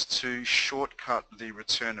things to shortcut the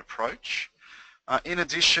return approach. In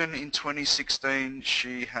addition, in 2016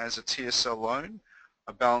 she has a TSL loan,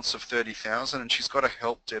 a balance of $30,000, and she's got a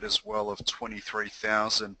help debt as well of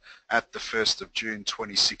 $23,000 at the 1st of June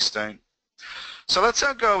 2016. So let's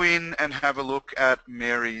now go in and have a look at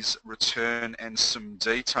Mary's return and some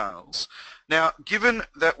details. Now, given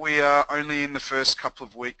that we are only in the first couple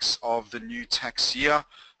of weeks of the new tax year,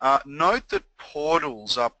 note that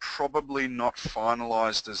portals are probably not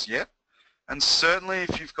finalised as yet, and certainly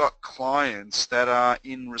if you've got clients that are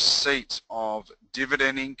in receipt of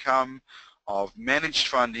dividend income, of managed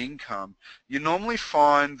fund income, you normally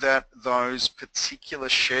find that those particular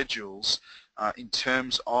schedules in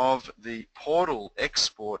terms of the portal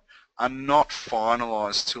export are not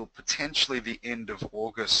finalised till potentially the end of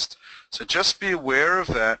August. So just be aware of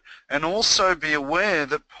that, and also be aware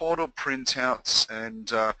that portal printouts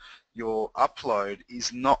and your upload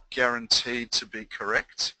is not guaranteed to be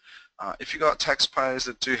correct. If you've got taxpayers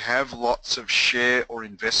that do have lots of share or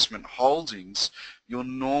investment holdings, you'll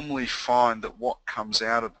normally find that what comes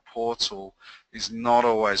out of the portal is not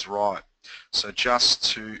always right. So just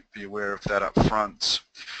to be aware of that up front.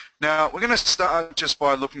 Now we're going to start just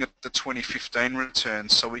by looking at the 2015 return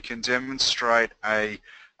so we can demonstrate a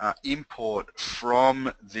import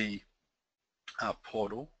from the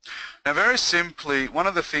portal. Now very simply, one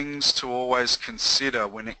of the things to always consider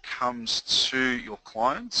when it comes to your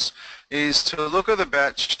clients is to look at the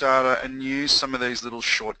batch data and use some of these little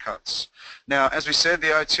shortcuts. Now as we said,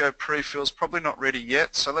 the OTO pre-fill is probably not ready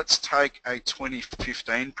yet, so let's take a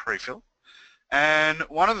 2015 pre-fill. And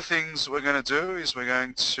one of the things we're going to do is we're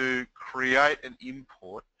going to create an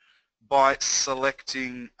import by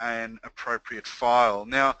selecting an appropriate file.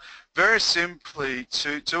 Now very simply,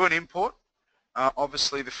 to do an import,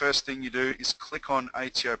 obviously the first thing you do is click on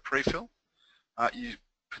ATO prefill. You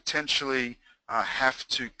potentially have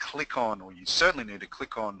to click on, or you certainly need to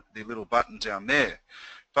click on the little button down there.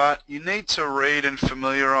 But you need to read and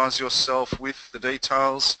familiarise yourself with the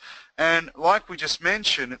details. And like we just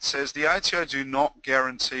mentioned, it says the ATO do not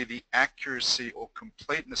guarantee the accuracy or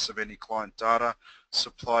completeness of any client data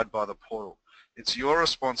supplied by the portal. It's your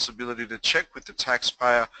responsibility to check with the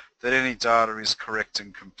taxpayer that any data is correct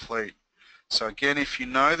and complete. So again, if you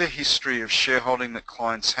know the history of shareholding that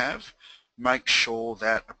clients have, make sure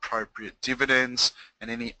that appropriate dividends and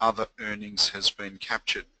any other earnings has been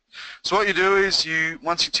captured. So what you do is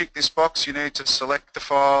once you tick this box, you need to select the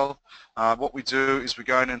file. What we do is we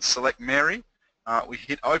go in and select Mary. We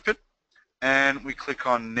hit open and we click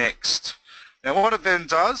on next. Now what it then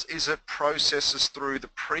does is it processes through the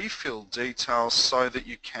pre-fill details so that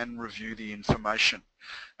you can review the information.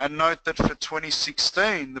 And note that for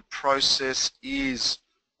 2016 the process is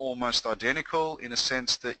almost identical in a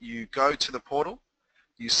sense that you go to the portal,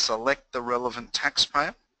 you select the relevant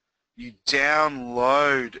taxpayer, you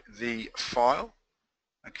download the file,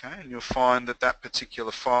 okay, and you'll find that that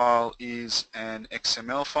particular file is an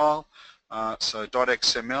XML file. So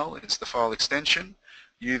 .xml is the file extension.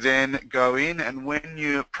 You then go in, and when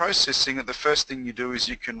you're processing it, the first thing you do is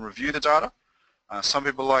you can review the data. Some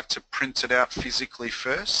people like to print it out physically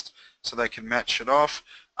first so they can match it off.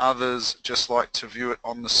 Others just like to view it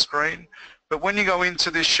on the screen. But when you go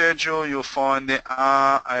into this schedule, you'll find there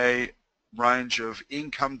are a range of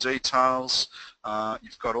income details.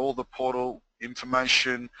 You've got all the portal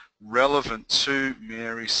information relevant to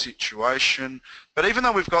Mary's situation. But even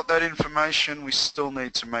though we've got that information, we still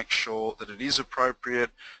need to make sure that it is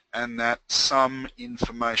appropriate and that some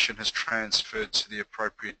information has transferred to the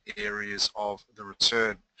appropriate areas of the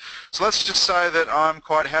return. So let's just say that I'm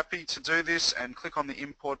quite happy to do this and click on the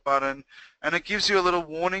import button, and it gives you a little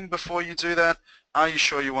warning before you do that. Are you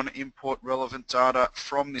sure you want to import relevant data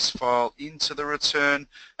from this file into the return?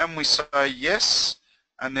 And we say yes,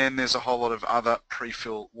 and then there's a whole lot of other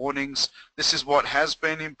pre-fill warnings. This is what has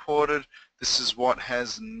been imported, this is what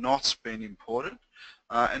has not been imported.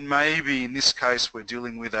 And maybe in this case we're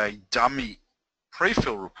dealing with a dummy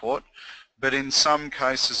pre-fill report, but in some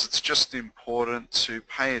cases it's just important to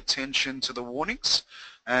pay attention to the warnings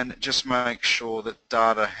and just make sure that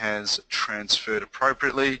data has transferred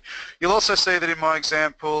appropriately. You'll also see that in my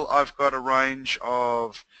example I've got a range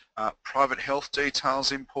of private health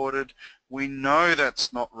details imported. We know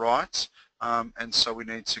that's not right, and so we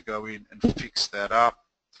need to go in and fix that up.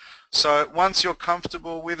 So once you're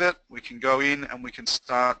comfortable with it, we can go in and we can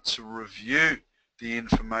start to review the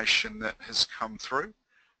information that has come through.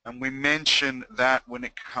 And we mentioned that when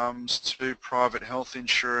it comes to private health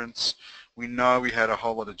insurance, we know we had a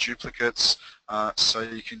whole lot of duplicates, so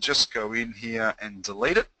you can just go in here and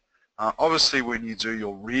delete it. Obviously when you do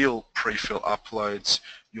your real pre-fill uploads,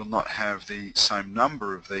 you'll not have the same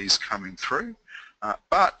number of these coming through.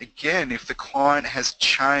 But again, if the client has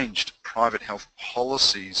changed private health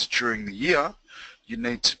policies during the year, you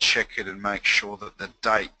need to check it and make sure that the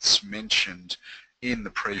dates mentioned in the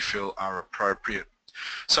pre-fill are appropriate.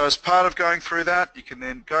 So as part of going through that, you can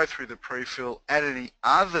then go through the pre-fill, add any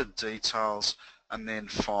other details, and then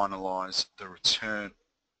finalise the return.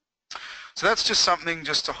 So that's just something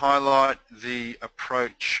just to highlight the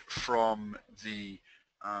approach from the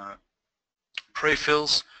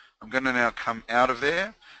pre-fills. I'm going to now come out of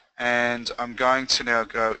there and I'm going to now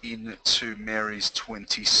go into Mary's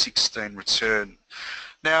 2016 return.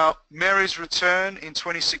 Now Mary's return in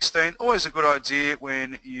 2016, always a good idea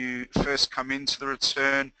when you first come into the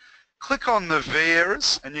return. Click on the V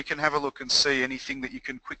errors and you can have a look and see anything that you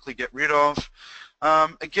can quickly get rid of.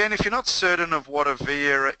 Again, if you're not certain of what a V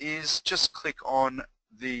error is, just click on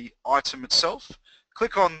the item itself.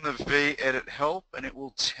 Click on the V Edit Help and it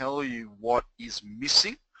will tell you what is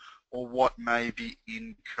missing or what may be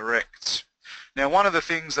incorrect. Now one of the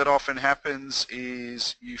things that often happens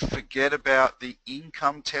is you forget about the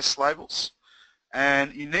income test labels,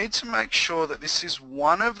 and you need to make sure that this is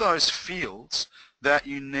one of those fields that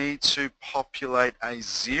you need to populate a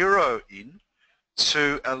 0 in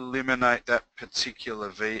to eliminate that particular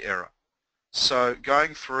V error. So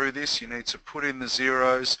going through this, you need to put in the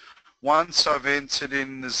zeros. Once I've entered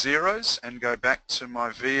in the zeros and go back to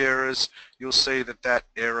my V errors, you'll see that that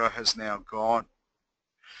error has now gone.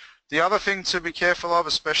 The other thing to be careful of,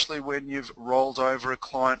 especially when you've rolled over a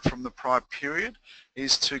client from the prior period,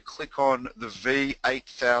 is to click on the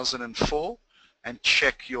V8004 and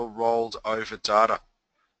check your rolled over data.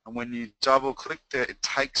 And when you double click there, it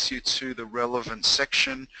takes you to the relevant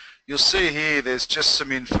section. You'll see here there's just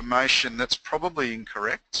some information that's probably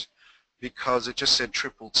incorrect because it just said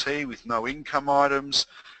triple T with no income items.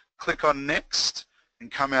 Click on next and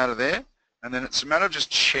come out of there, and then it's a matter of just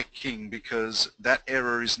checking because that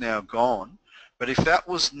error is now gone. But if that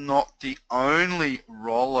was not the only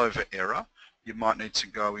rollover error, you might need to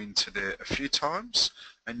go into there a few times,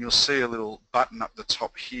 and you'll see a little button up the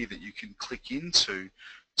top here that you can click into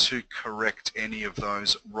to correct any of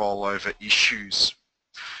those rollover issues.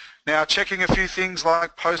 Now, checking a few things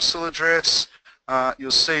like postal address,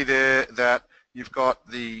 you'll see there that you've got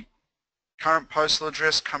the current postal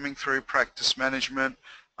address coming through practice management,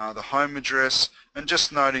 the home address, and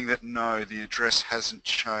just noting that no, the address hasn't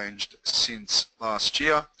changed since last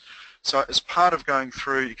year. So as part of going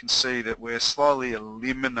through, you can see that we're slowly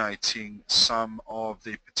eliminating some of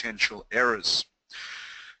the potential errors.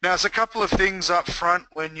 Now, there's a couple of things up front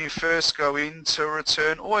when you first go into a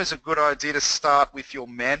return. Always a good idea to start with your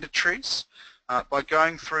mandatories. By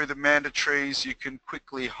going through the mandatories, you can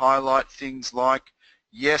quickly highlight things like,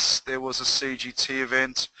 yes, there was a CGT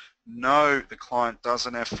event. No, the client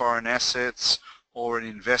doesn't have foreign assets or an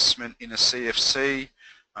investment in a CFC.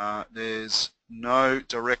 There's no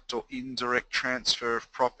direct or indirect transfer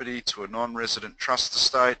of property to a non-resident trust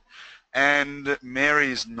estate. And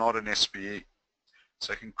Mary is not an SBE.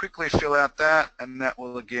 So you can quickly fill out that, and that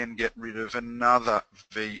will again get rid of another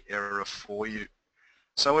V error for you.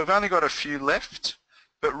 So we've only got a few left,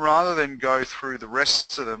 but rather than go through the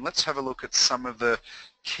rest of them, let's have a look at some of the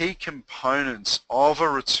key components of a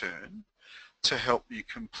return to help you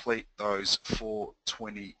complete those for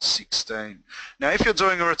 2016. Now, if you're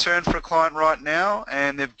doing a return for a client right now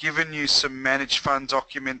and they've given you some managed fund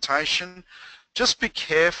documentation, just be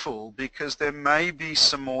careful because there may be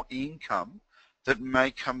some more income that may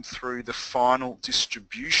come through the final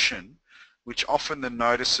distribution, which often the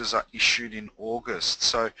notices are issued in August.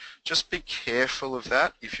 So just be careful of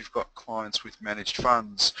that if you've got clients with managed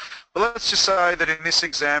funds. But let's just say that in this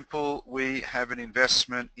example we have an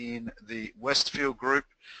investment in the Westfield Group.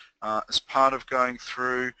 As part of going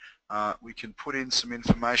through, we can put in some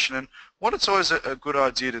information. And what it's always a good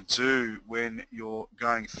idea to do when you're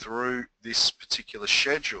going through this particular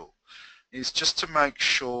schedule is just to make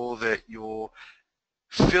sure that you're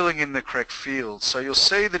filling in the correct fields. So you'll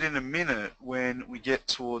see that in a minute when we get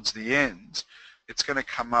towards the end, it's going to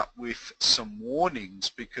come up with some warnings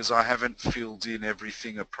because I haven't filled in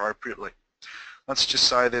everything appropriately. Let's just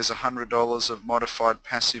say there's $100 of modified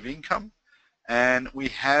passive income and we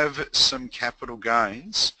have some capital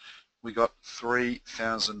gains. We got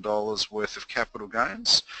 $3,000 worth of capital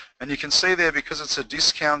gains, and you can see there because it's a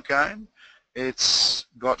discount gain, it's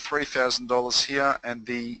got $3,000 here and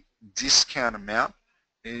the discount amount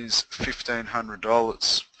is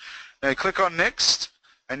 $1,500. Now you click on next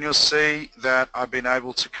and you'll see that I've been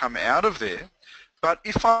able to come out of there. But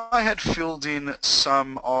if I had filled in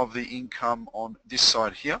some of the income on this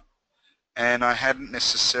side here and I hadn't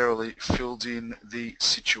necessarily filled in the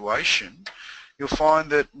situation, you'll find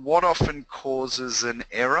that what often causes an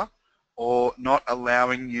error or not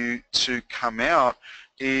allowing you to come out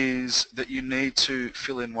is that you need to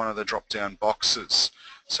fill in one of the drop-down boxes.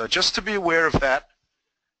 So just to be aware of that,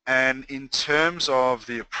 and in terms of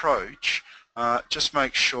the approach, just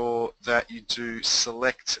make sure that you do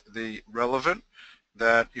select the relevant,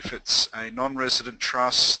 that if it's a non-resident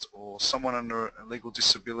trust or someone under a legal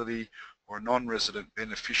disability or a non-resident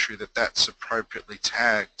beneficiary, that that's appropriately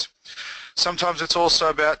tagged. Sometimes it's also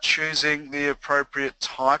about choosing the appropriate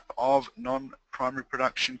type of non-primary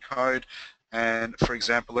production code, and for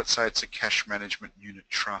example, let's say it's a cash management unit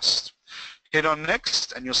trust. Hit on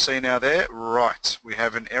next and you'll see now there, right, we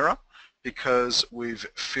have an error because we've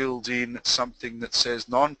filled in something that says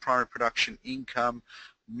non-primary production income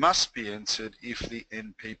must be entered if the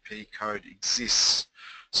NPP code exists.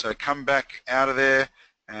 So come back out of there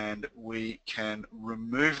and we can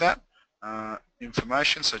remove that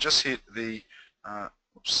information. So just hit the,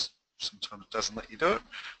 oops, sometimes it doesn't let you do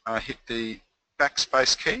it, hit the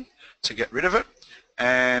backspace key to get rid of it.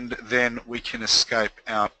 and then we can escape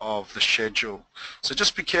out of the schedule. So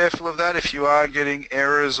just be careful of that. If you are getting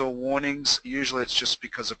errors or warnings, usually it's just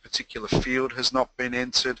because a particular field has not been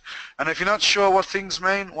entered. And if you're not sure what things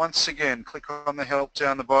mean, once again, click on the help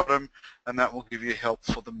down the bottom and that will give you help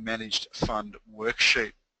for the managed fund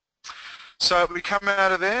worksheet. So we come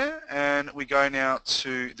out of there and we go now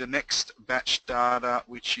to the next batch data,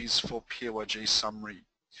 which is for PYG summary.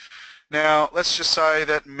 Now, let's just say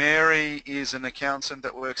that Mary is an accountant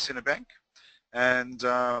that works in a bank, and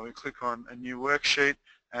we click on a new worksheet,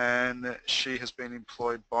 and she has been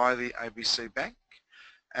employed by the ABC Bank,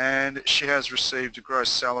 and she has received a gross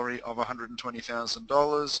salary of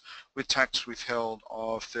 $120,000 with tax withheld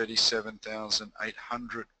of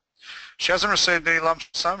 $37,800. She hasn't received any lump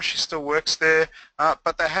sum, she still works there,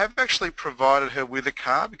 but they have actually provided her with a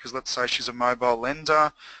car because let's say she's a mobile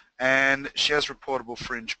lender and she has reportable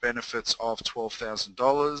fringe benefits of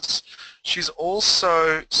 $12,000. She's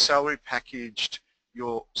also salary packaged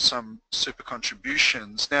some super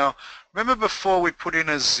contributions. Now, remember before we put in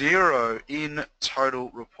a 0 in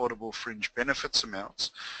total reportable fringe benefits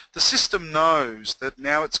amounts, the system knows that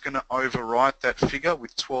now it's going to overwrite that figure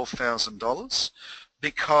with $12,000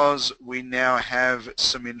 because we now have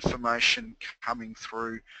some information coming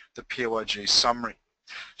through the PYG summary.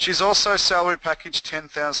 She's also salary packaged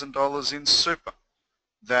 $10,000 in super.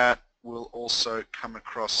 That will also come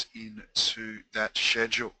across into that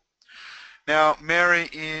schedule. Now, Mary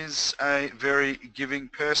is a very giving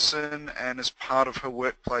person, and as part of her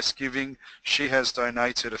workplace giving, she has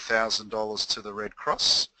donated $1,000 to the Red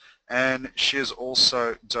Cross, and she has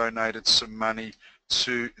also donated some money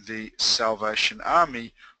to the Salvation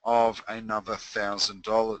Army of another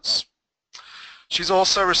 $1,000. She's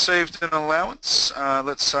also received an allowance.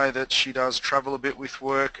 Let's say that she does travel a bit with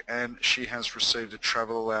work and she has received a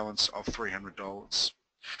travel allowance of $300.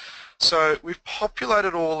 So we've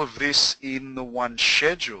populated all of this in the one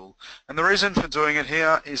schedule, and the reason for doing it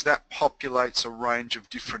here is that populates a range of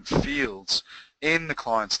different fields in the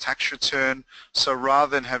client's tax return. So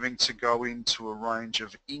rather than having to go into a range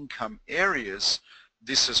of income areas,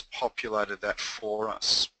 this has populated that for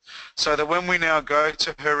us. So that when we now go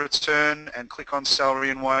to her return and click on salary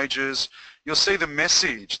and wages, you'll see the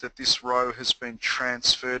message that this row has been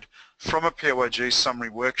transferred from a PYG summary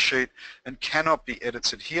worksheet and cannot be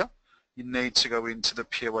edited here. You need to go into the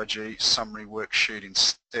PYG summary worksheet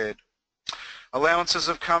instead. Allowances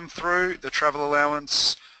have come through, the travel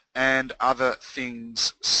allowance and other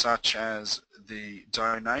things such as the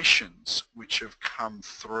donations which have come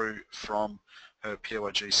through from her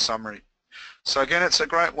PYG summary. So again, it's a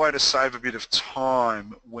great way to save a bit of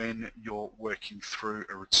time when you're working through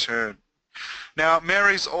a return. Now,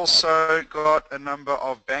 Mary's also got a number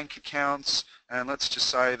of bank accounts, and let's just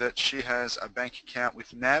say that she has a bank account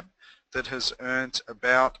with NAB that has earned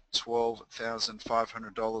about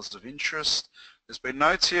 $12,500 of interest. There's been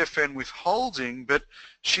no TFN withholding, but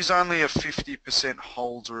she's only a 50%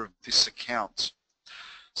 holder of this account.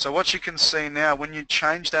 So what you can see now, when you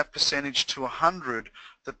change that percentage to 100,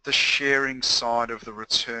 that the sharing side of the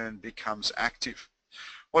return becomes active.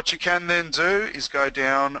 What you can then do is go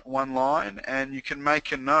down one line and you can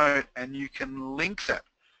make a note and you can link that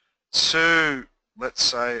to, let's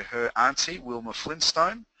say, her auntie, Wilma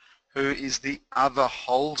Flintstone, who is the other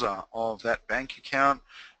holder of that bank account.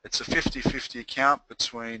 It's a 50-50 account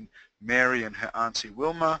between Mary and her auntie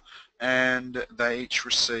Wilma, and they each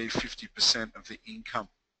receive 50% of the income.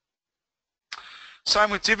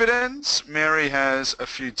 Same with dividends. Mary has a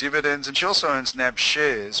few dividends and she also owns NAB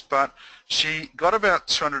shares, but she got about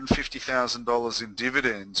 $250,000 in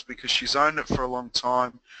dividends because she's owned it for a long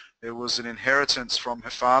time. There was an inheritance from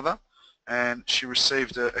her father and she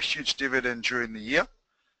received a huge dividend during the year,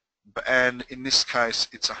 and in this case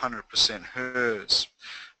it's 100% hers.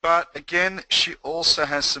 But again, she also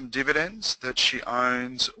has some dividends that she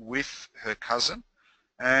owns with her cousin.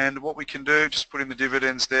 And what we can do, just put in the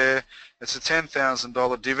dividends there, it's a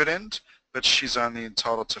 $10,000 dividend, but she's only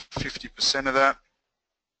entitled to 50% of that.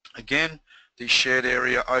 Again, the shared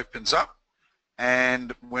area opens up,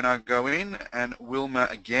 and when I go in, and Wilma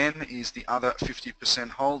again is the other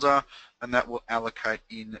 50% holder, and that will allocate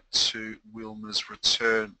into Wilma's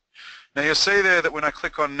return. Now you'll see there that when I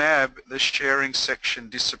click on NAB, the sharing section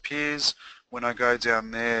disappears. When I go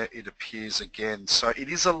down there, it appears again. So it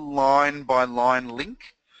is a line-by-line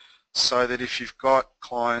link, so that if you've got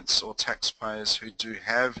clients or taxpayers who do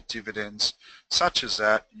have dividends such as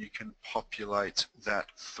that, you can populate that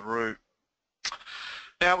through.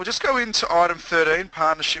 Now we'll just go into item 13,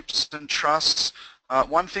 partnerships and trusts.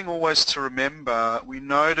 One thing always to remember, we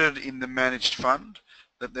noted in the managed fund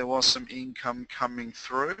that there was some income coming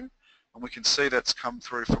through. and we can see that's come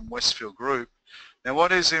through from Westfield Group. Now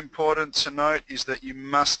what is important to note is that you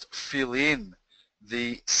must fill in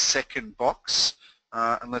the second box,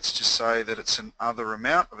 and let's just say that it's an other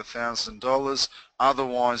amount of $1,000,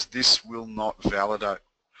 otherwise this will not validate.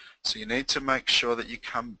 So you need to make sure that you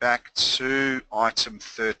come back to item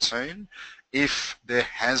 13 if there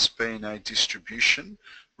has been a distribution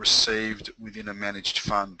received within a managed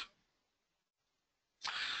fund.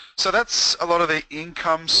 So that's a lot of the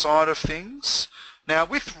income side of things. Now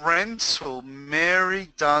with rental, Mary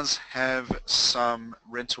does have some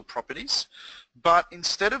rental properties, but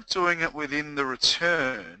instead of doing it within the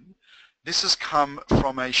return, this has come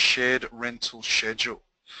from a shared rental schedule.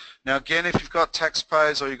 Now again, if you've got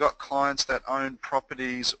taxpayers or you've got clients that own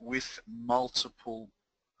properties with multiple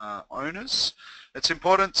owners, it's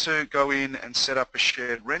important to go in and set up a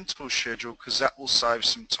shared rental schedule because that will save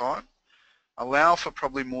some time, allow for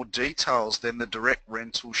probably more details than the direct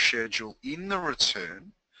rental schedule in the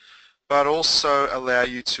return, but also allow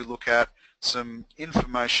you to look at some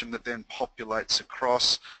information that then populates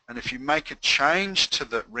across, and if you make a change to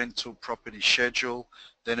the rental property schedule,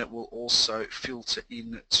 then it will also filter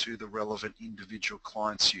in to the relevant individual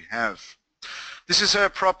clients you have. This is her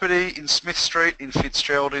property in Smith Street in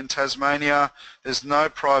Fitzgerald in Tasmania. There's no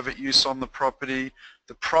private use on the property.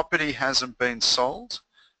 The property hasn't been sold.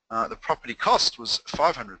 The property cost was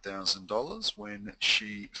 $500,000 when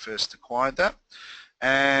she first acquired that,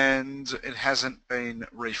 and it hasn't been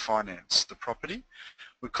refinanced, the property.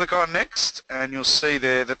 We click on next and you'll see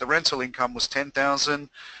there that the rental income was $10,000.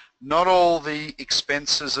 Not all the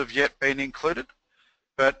expenses have yet been included,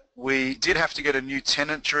 but we did have to get a new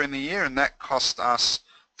tenant during the year and that cost us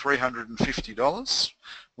 $350.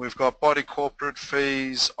 We've got body corporate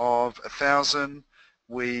fees of $1,000.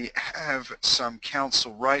 We have some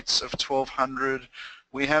council rates of $1,200.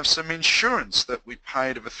 We have some insurance that we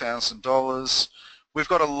paid of $1,000. We've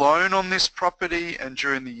got a loan on this property and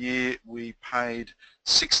during the year we paid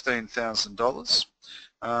 $16,000.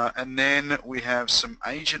 And then we have some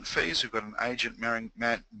agent fees. We've got an agent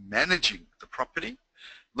managing the property.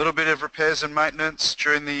 A little bit of repairs and maintenance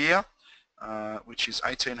during the year, which is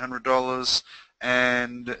 $1,800.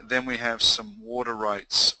 And then we have some water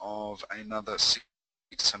rates of another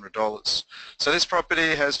 $600. So this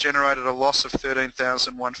property has generated a loss of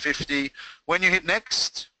 $13,150. When you hit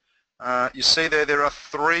next, you see there are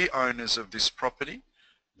 3 owners of this property.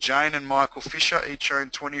 Jane and Michael Fisher each own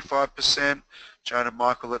 25%. Jane and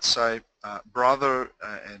Michael, let's say brother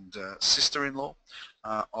and sister-in-law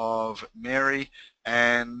of Mary,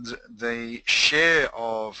 and the share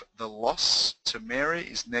of the loss to Mary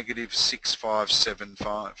is negative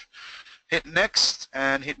 6575. Hit next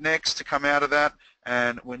and hit next to come out of that,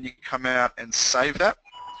 and when you come out and save that,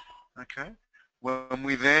 okay, when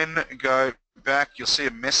we then go back, you'll see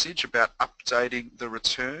a message about updating the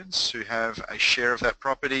returns to have a share of that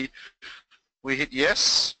property. We hit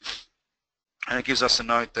yes, and it gives us a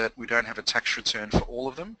note that we don't have a tax return for all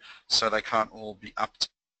of them, so they can't all be updated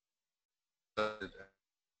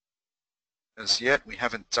as yet. We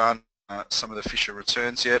haven't done some of the Fisher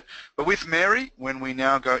returns yet. But with Mary, when we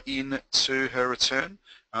now go into her return,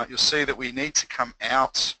 you'll see that we need to come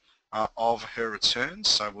out of her return.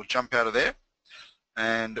 So we'll jump out of there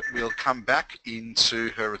and we'll come back into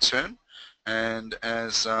her return. And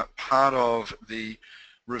as part of the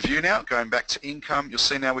review now, going back to income, you'll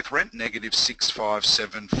see now with rent, negative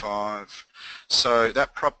 6575. So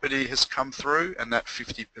that property has come through and that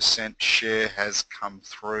 50% share has come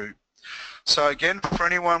through. So again, for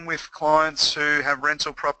anyone with clients who have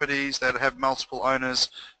rental properties that have multiple owners,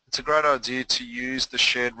 it's a great idea to use the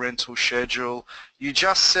shared rental schedule. You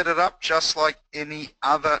just set it up just like any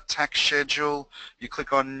other tax schedule. You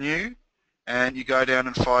click on new and you go down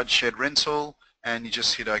and find shared rental and you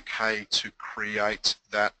just hit OK to create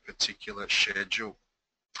that particular schedule.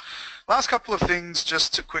 Last couple of things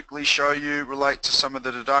just to quickly show you relate to some of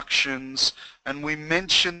the deductions, and we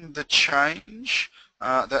mentioned the change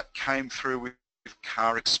that came through with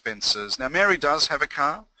car expenses. Now Mary does have a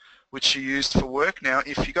car which she used for work. Now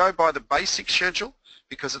if you go by the basic schedule,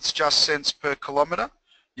 because it's just cents per kilometre,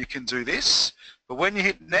 you can do this, but when you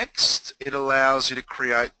hit next it allows you to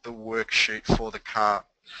create the worksheet for the car.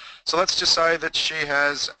 So let's just say that she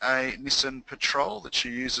has a Nissan Patrol that she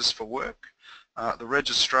uses for work. The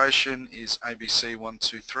registration is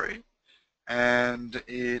ABC123 and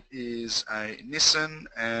it is a Nissan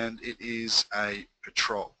and it is a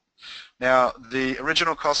Patrol. Now the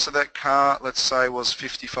original cost of that car, let's say, was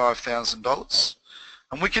 $55,000,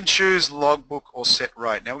 and we can choose logbook or set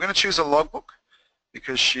rate. Now we're going to choose a logbook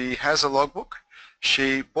because she has a logbook.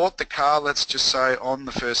 She bought the car, let's just say, on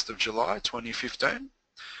the 1st of July 2015.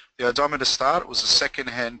 The odometer start, it was a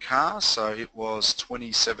second-hand car, so it was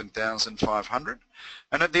 27,500.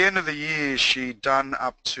 And at the end of the year, she'd done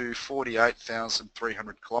up to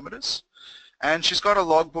 48,300 kilometres. And she's got a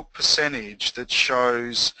logbook percentage that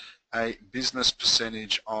shows a business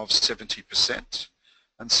percentage of 70%.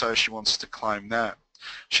 And so she wants to claim that.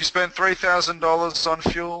 She spent $3,000 on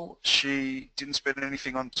fuel. She didn't spend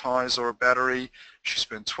anything on tyres or a battery. She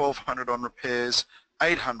spent $1,200 on repairs,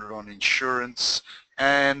 $800 on insurance,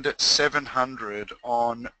 and $700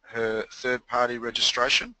 on her third-party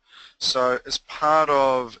registration. So as part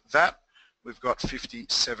of that, we've got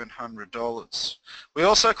 $5,700. We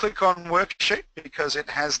also click on worksheet because it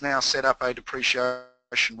has now set up a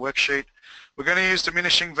depreciation worksheet. We're going to use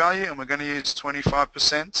diminishing value and we're going to use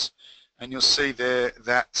 25%, and you'll see there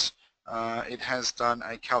that it has done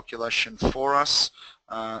a calculation for us.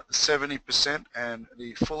 70% and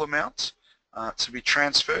the full amount to be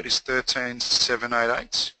transferred is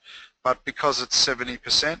 13,788, but because it's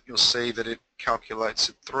 70%, you'll see that it calculates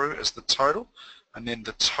it through as the total, and then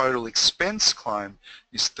the total expense claim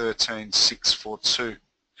is 13,642.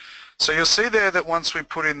 So you'll see there that once we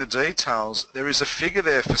put in the details, there is a figure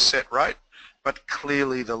there for set rate, but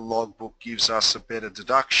clearly the logbook gives us a better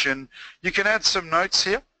deduction. You can add some notes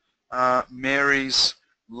here. Mary's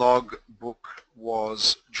logbook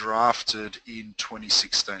was drafted in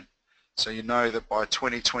 2016. So you know that by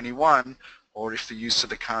 2021, or if the use of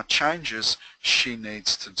the car changes, she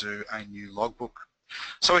needs to do a new logbook.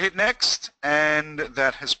 So we hit next, and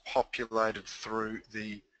that has populated through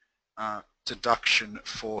the deduction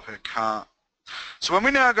for her car. So when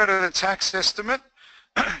we now go to the tax estimate,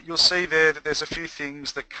 you'll see there that there's a few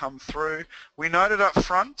things that come through. We noted up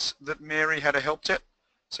front that Mary had a help debt,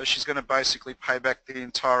 so she's going to basically pay back the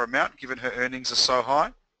entire amount given her earnings are so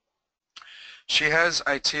high. She has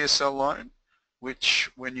a TSL loan, which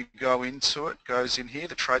when you go into it, goes in here,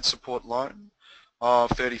 the trade support loan of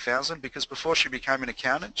 $30,000, because before she became an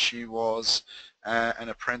accountant, she was an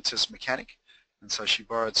apprentice mechanic, and so she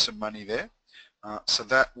borrowed some money there. So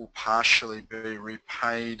that will partially be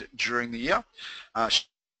repaid during the year.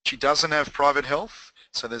 She doesn't have private health,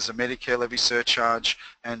 so there's a Medicare levy surcharge,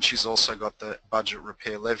 and she's also got the budget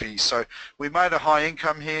repair levy. So we made a high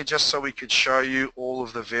income here just so we could show you all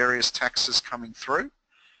of the various taxes coming through.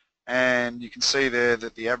 And you can see there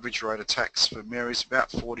that the average rate of tax for Mary is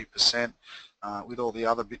about 40%. With all the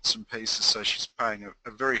other bits and pieces, so she's paying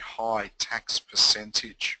a very high tax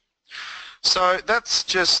percentage. So that's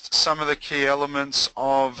just some of the key elements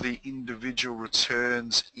of the individual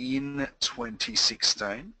returns in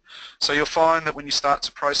 2016. So you'll find that when you start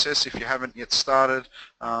to process, if you haven't yet started,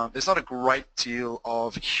 there's not a great deal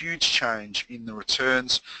of huge change in the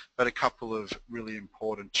returns, but a couple of really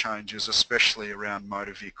important changes, especially around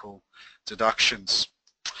motor vehicle deductions.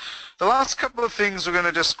 The last couple of things we're going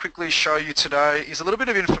to just quickly show you today is a little bit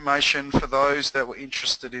of information for those that were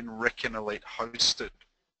interested in Reckon Elite Hosted.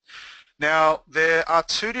 Now, there are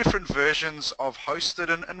two different versions of Hosted,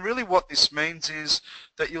 and really what this means is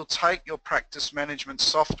that you'll take your practice management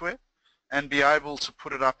software and be able to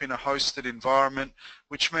put it up in a hosted environment,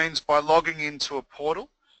 which means by logging into a portal,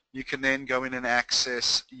 you can then go in and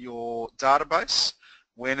access your database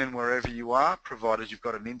when and wherever you are, provided you've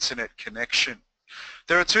got an internet connection.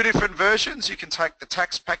 There are two different versions. You can take the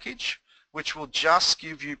tax package, which will just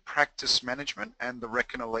give you practice management and the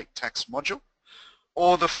Reckon Elite tax module,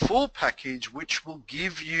 or the full package, which will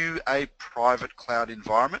give you a private cloud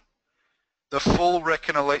environment. The full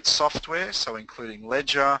Reckon Elite software, so including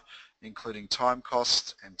Ledger, including time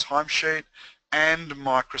cost and timesheet, and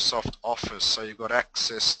Microsoft Office, so you've got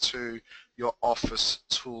access to your Office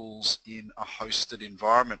tools in a hosted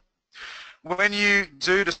environment. When you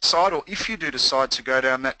do decide, or if you do decide to go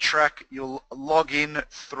down that track, you'll log in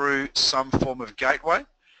through some form of gateway,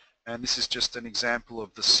 and this is just an example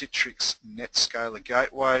of the Citrix NetScaler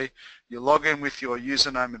gateway. You log in with your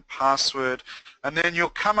username and password, and then you'll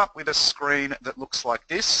come up with a screen that looks like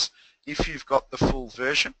this if you've got the full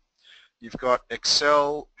version. You've got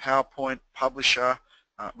Excel, PowerPoint, Publisher,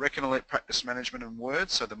 Reckon Elite Practice Management and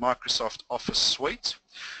Word, so the Microsoft Office suite.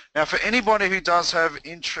 Now for anybody who does have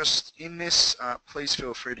interest in this, please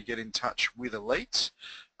feel free to get in touch with Elite.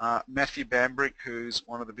 Matthew Bambrick, who's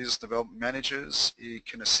one of the business development managers, he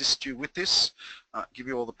can assist you with this, give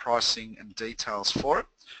you all the pricing and details for it,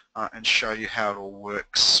 and show you how it all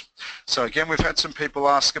works. So again, we've had some people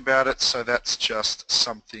ask about it, so that's just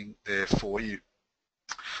something there for you.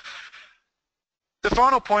 The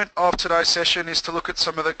final point of today's session is to look at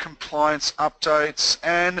some of the compliance updates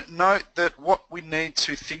and note that what we need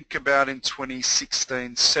to think about in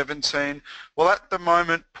 2016-17, well at the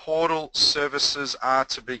moment portal services are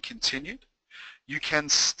to be continued. You can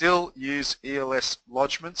still use ELS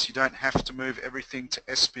lodgements. You don't have to move everything to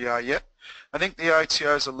SBR yet. I think the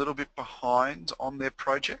ATO is a little bit behind on their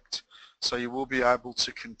project, so you will be able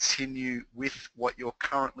to continue with what you're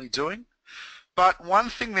currently doing. But one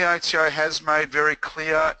thing the ATO has made very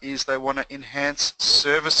clear is they want to enhance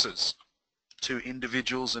services to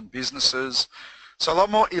individuals and businesses. So a lot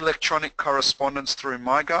more electronic correspondence through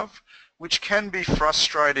MyGov, which can be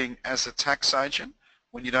frustrating as a tax agent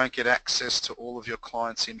when you don't get access to all of your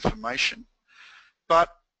clients' information.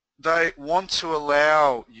 But they want to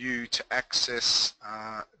allow you to access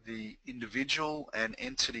the individual and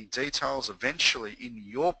entity details eventually in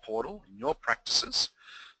your portal, in your practices,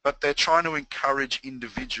 but they're trying to encourage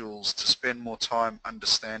individuals to spend more time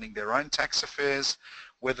understanding their own tax affairs,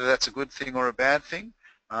 whether that's a good thing or a bad thing.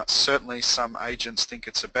 Certainly some agents think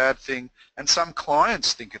it's a bad thing, and some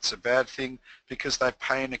clients think it's a bad thing because they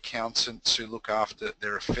pay an accountant to look after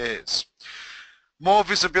their affairs. More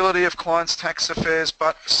visibility of clients' tax affairs,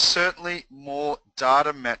 but certainly more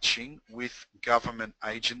data matching with government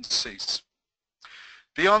agencies.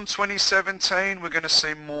 Beyond 2017, we're going to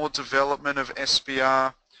see more development of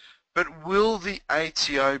SBR, but will the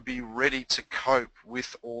ATO be ready to cope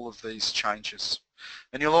with all of these changes?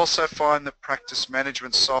 And you'll also find that practice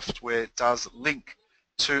management software does link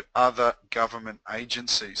to other government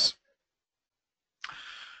agencies.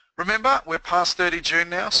 Remember, we're past 30 June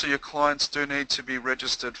now, so your clients do need to be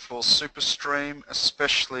registered for SuperStream,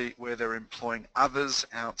 especially where they're employing others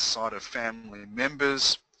outside of family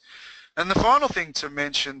members. And the final thing to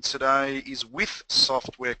mention today is with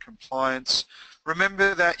software compliance,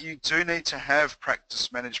 remember that you do need to have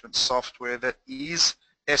practice management software that is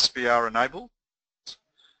SBR enabled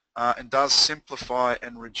and does simplify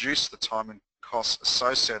and reduce the time and costs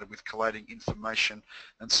associated with collating information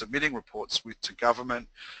and submitting reports to government.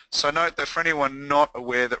 So note that for anyone not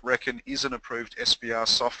aware that Reckon is an approved SBR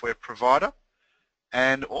software provider,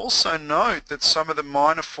 and also note that some of the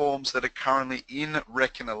minor forms that are currently in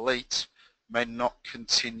Reckon Elite may not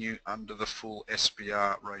continue under the full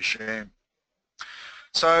SBR regime.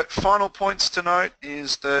 So final points to note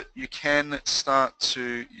is that you can start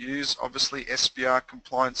to use obviously SBR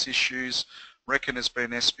compliance issues. Reckon has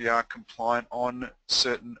been SBR compliant on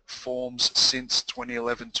certain forms since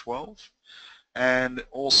 2011-12 and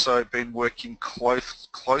also been working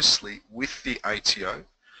closely with the ATO,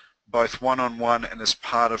 both one-on-one and as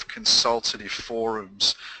part of consultative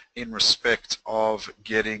forums in respect of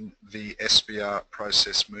getting the SBR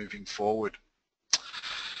process moving forward.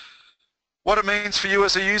 What it means for you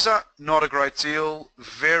as a user, not a great deal,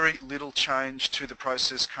 very little change to the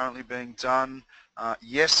process currently being done.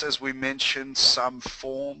 Yes, as we mentioned, some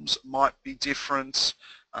forms might be different,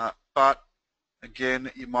 but again,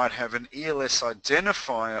 you might have an ELS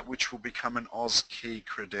identifier which will become an AUSKey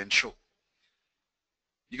credential.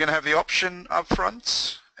 You're going to have the option up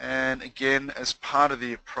front, and again, as part of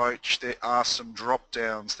the approach, there are some drop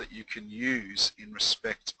downs that you can use in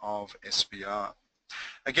respect of SBR.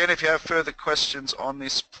 Again, if you have further questions on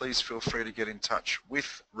this, please feel free to get in touch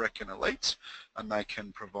with Reckon Elite and they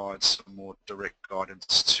can provide some more direct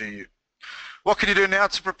guidance to you. What can you do now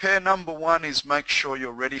to prepare? Number one is make sure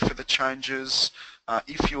you're ready for the changes.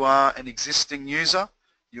 If you are an existing user,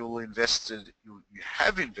 you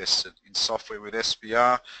have invested in software with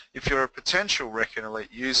SBR. If you're a potential Reckon Elite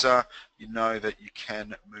user, you know that you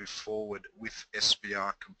can move forward with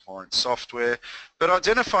SBR compliant software, but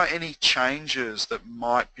identify any changes that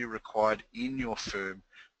might be required in your firm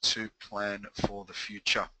to plan for the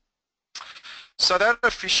future. So that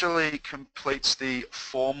officially completes the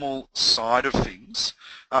formal side of things.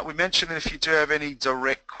 We mentioned that if you do have any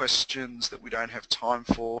direct questions that we don't have time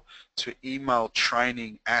for, to email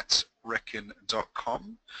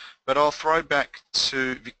training@reckon.com. But I'll throw back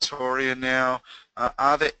to Victoria now.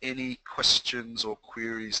 Are there any questions or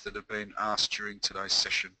queries that have been asked during today's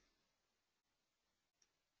session?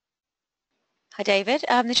 Hi David,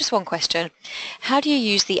 there's just one question. How do you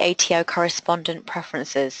use the ATO correspondent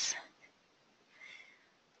preferences?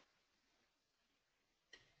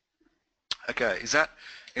 Okay, is that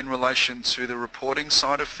in relation to the reporting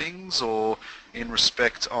side of things or in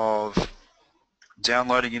respect of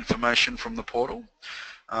downloading information from the portal?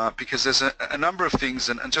 Because there's a number of things,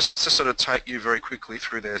 and just to sort of take you very quickly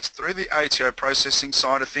through there, through the ATO processing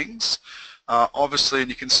side of things, obviously, and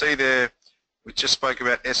you can see there, we just spoke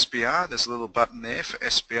about SBR. There's a little button there for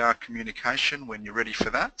SBR communication when you're ready for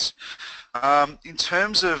that. In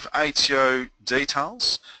terms of ATO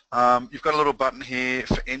details, you've got a little button here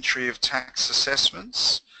for entry of tax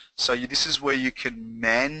assessments. So this is where you can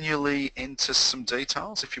manually enter some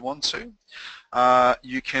details if you want to.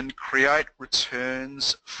 You can create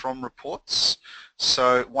returns from reports.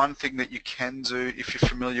 So one thing that you can do if you're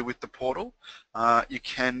familiar with the portal, you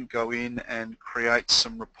can go in and create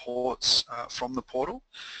some reports from the portal.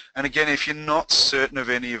 And again, if you're not certain of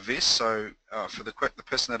any of this, so for the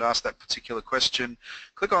person that asked that particular question,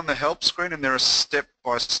 click on the help screen and there are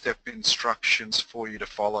step-by-step instructions for you to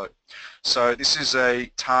follow. So this is a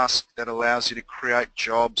task that allows you to create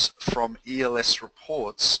jobs from ELS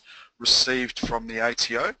reports received from the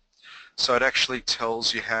ATO. So it actually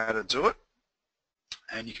tells you how to do it,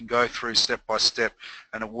 and you can go through step by step,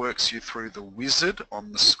 and it works you through the wizard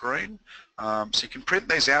on the screen. So you can print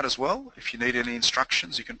these out as well. If you need any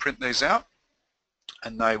instructions, you can print these out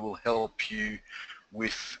and they will help you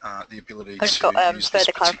with the ability I've just to got use this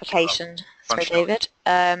further particular clarification. Sorry, functionality.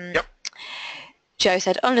 David. Yep. Joe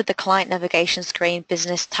said, under the client navigation screen,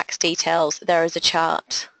 business tax details, there is a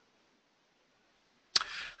chart.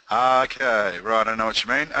 Okay, right, I know what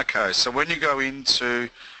you mean. Okay, so when you go into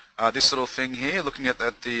this little thing here, looking at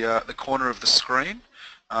the corner of the screen,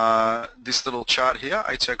 this little chart here,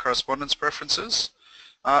 ATO correspondence preferences,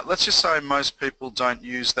 let's just say most people don't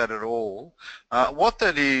use that at all. What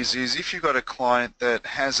that is if you've got a client that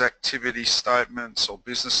has activity statements or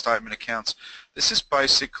business statement accounts, this is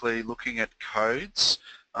basically looking at codes.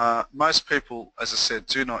 Most people, as I said,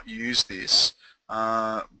 do not use this.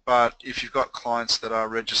 But if you've got clients that are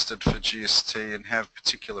registered for GST and have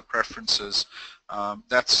particular preferences,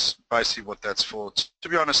 that's basically what that's for. To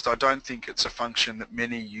be honest, I don't think it's a function that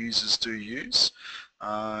many users do use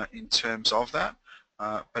in terms of that.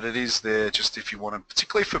 But it is there just if you want to,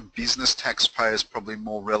 particularly for business taxpayers, probably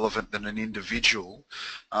more relevant than an individual.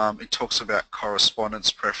 It talks about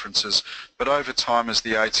correspondence preferences, but over time as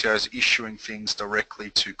the ATO is issuing things directly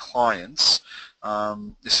to clients,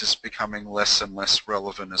 this is becoming less and less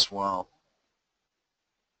relevant as well.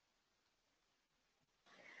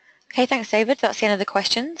 Okay, thanks, David. That's the end of the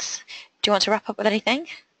questions. Do you want to wrap up with anything?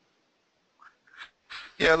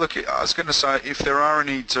 Yeah, look, I was going to say, if there are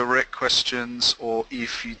any direct questions or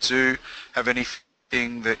if you do have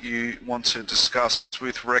anything that you want to discuss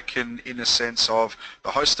with Reckon in a sense of the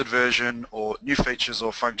hosted version or new features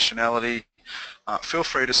or functionality, feel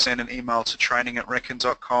free to send an email to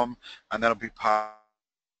training@reckon.com and that'll be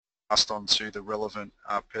passed on to the relevant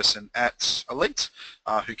person at Elite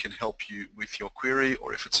who can help you with your query,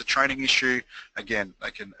 or if it's a training issue, again,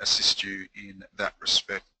 they can assist you in that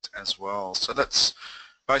respect as well. So that's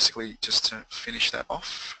basically just to finish that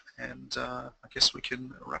off, and I guess we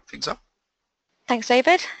can wrap things up. Thanks,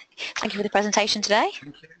 David. Thank you for the presentation today.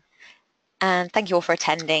 Thank you. And thank you all for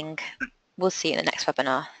attending. We'll see you in the next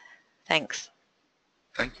webinar. Thanks.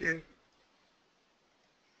 Thank you.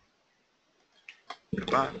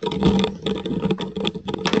 Goodbye.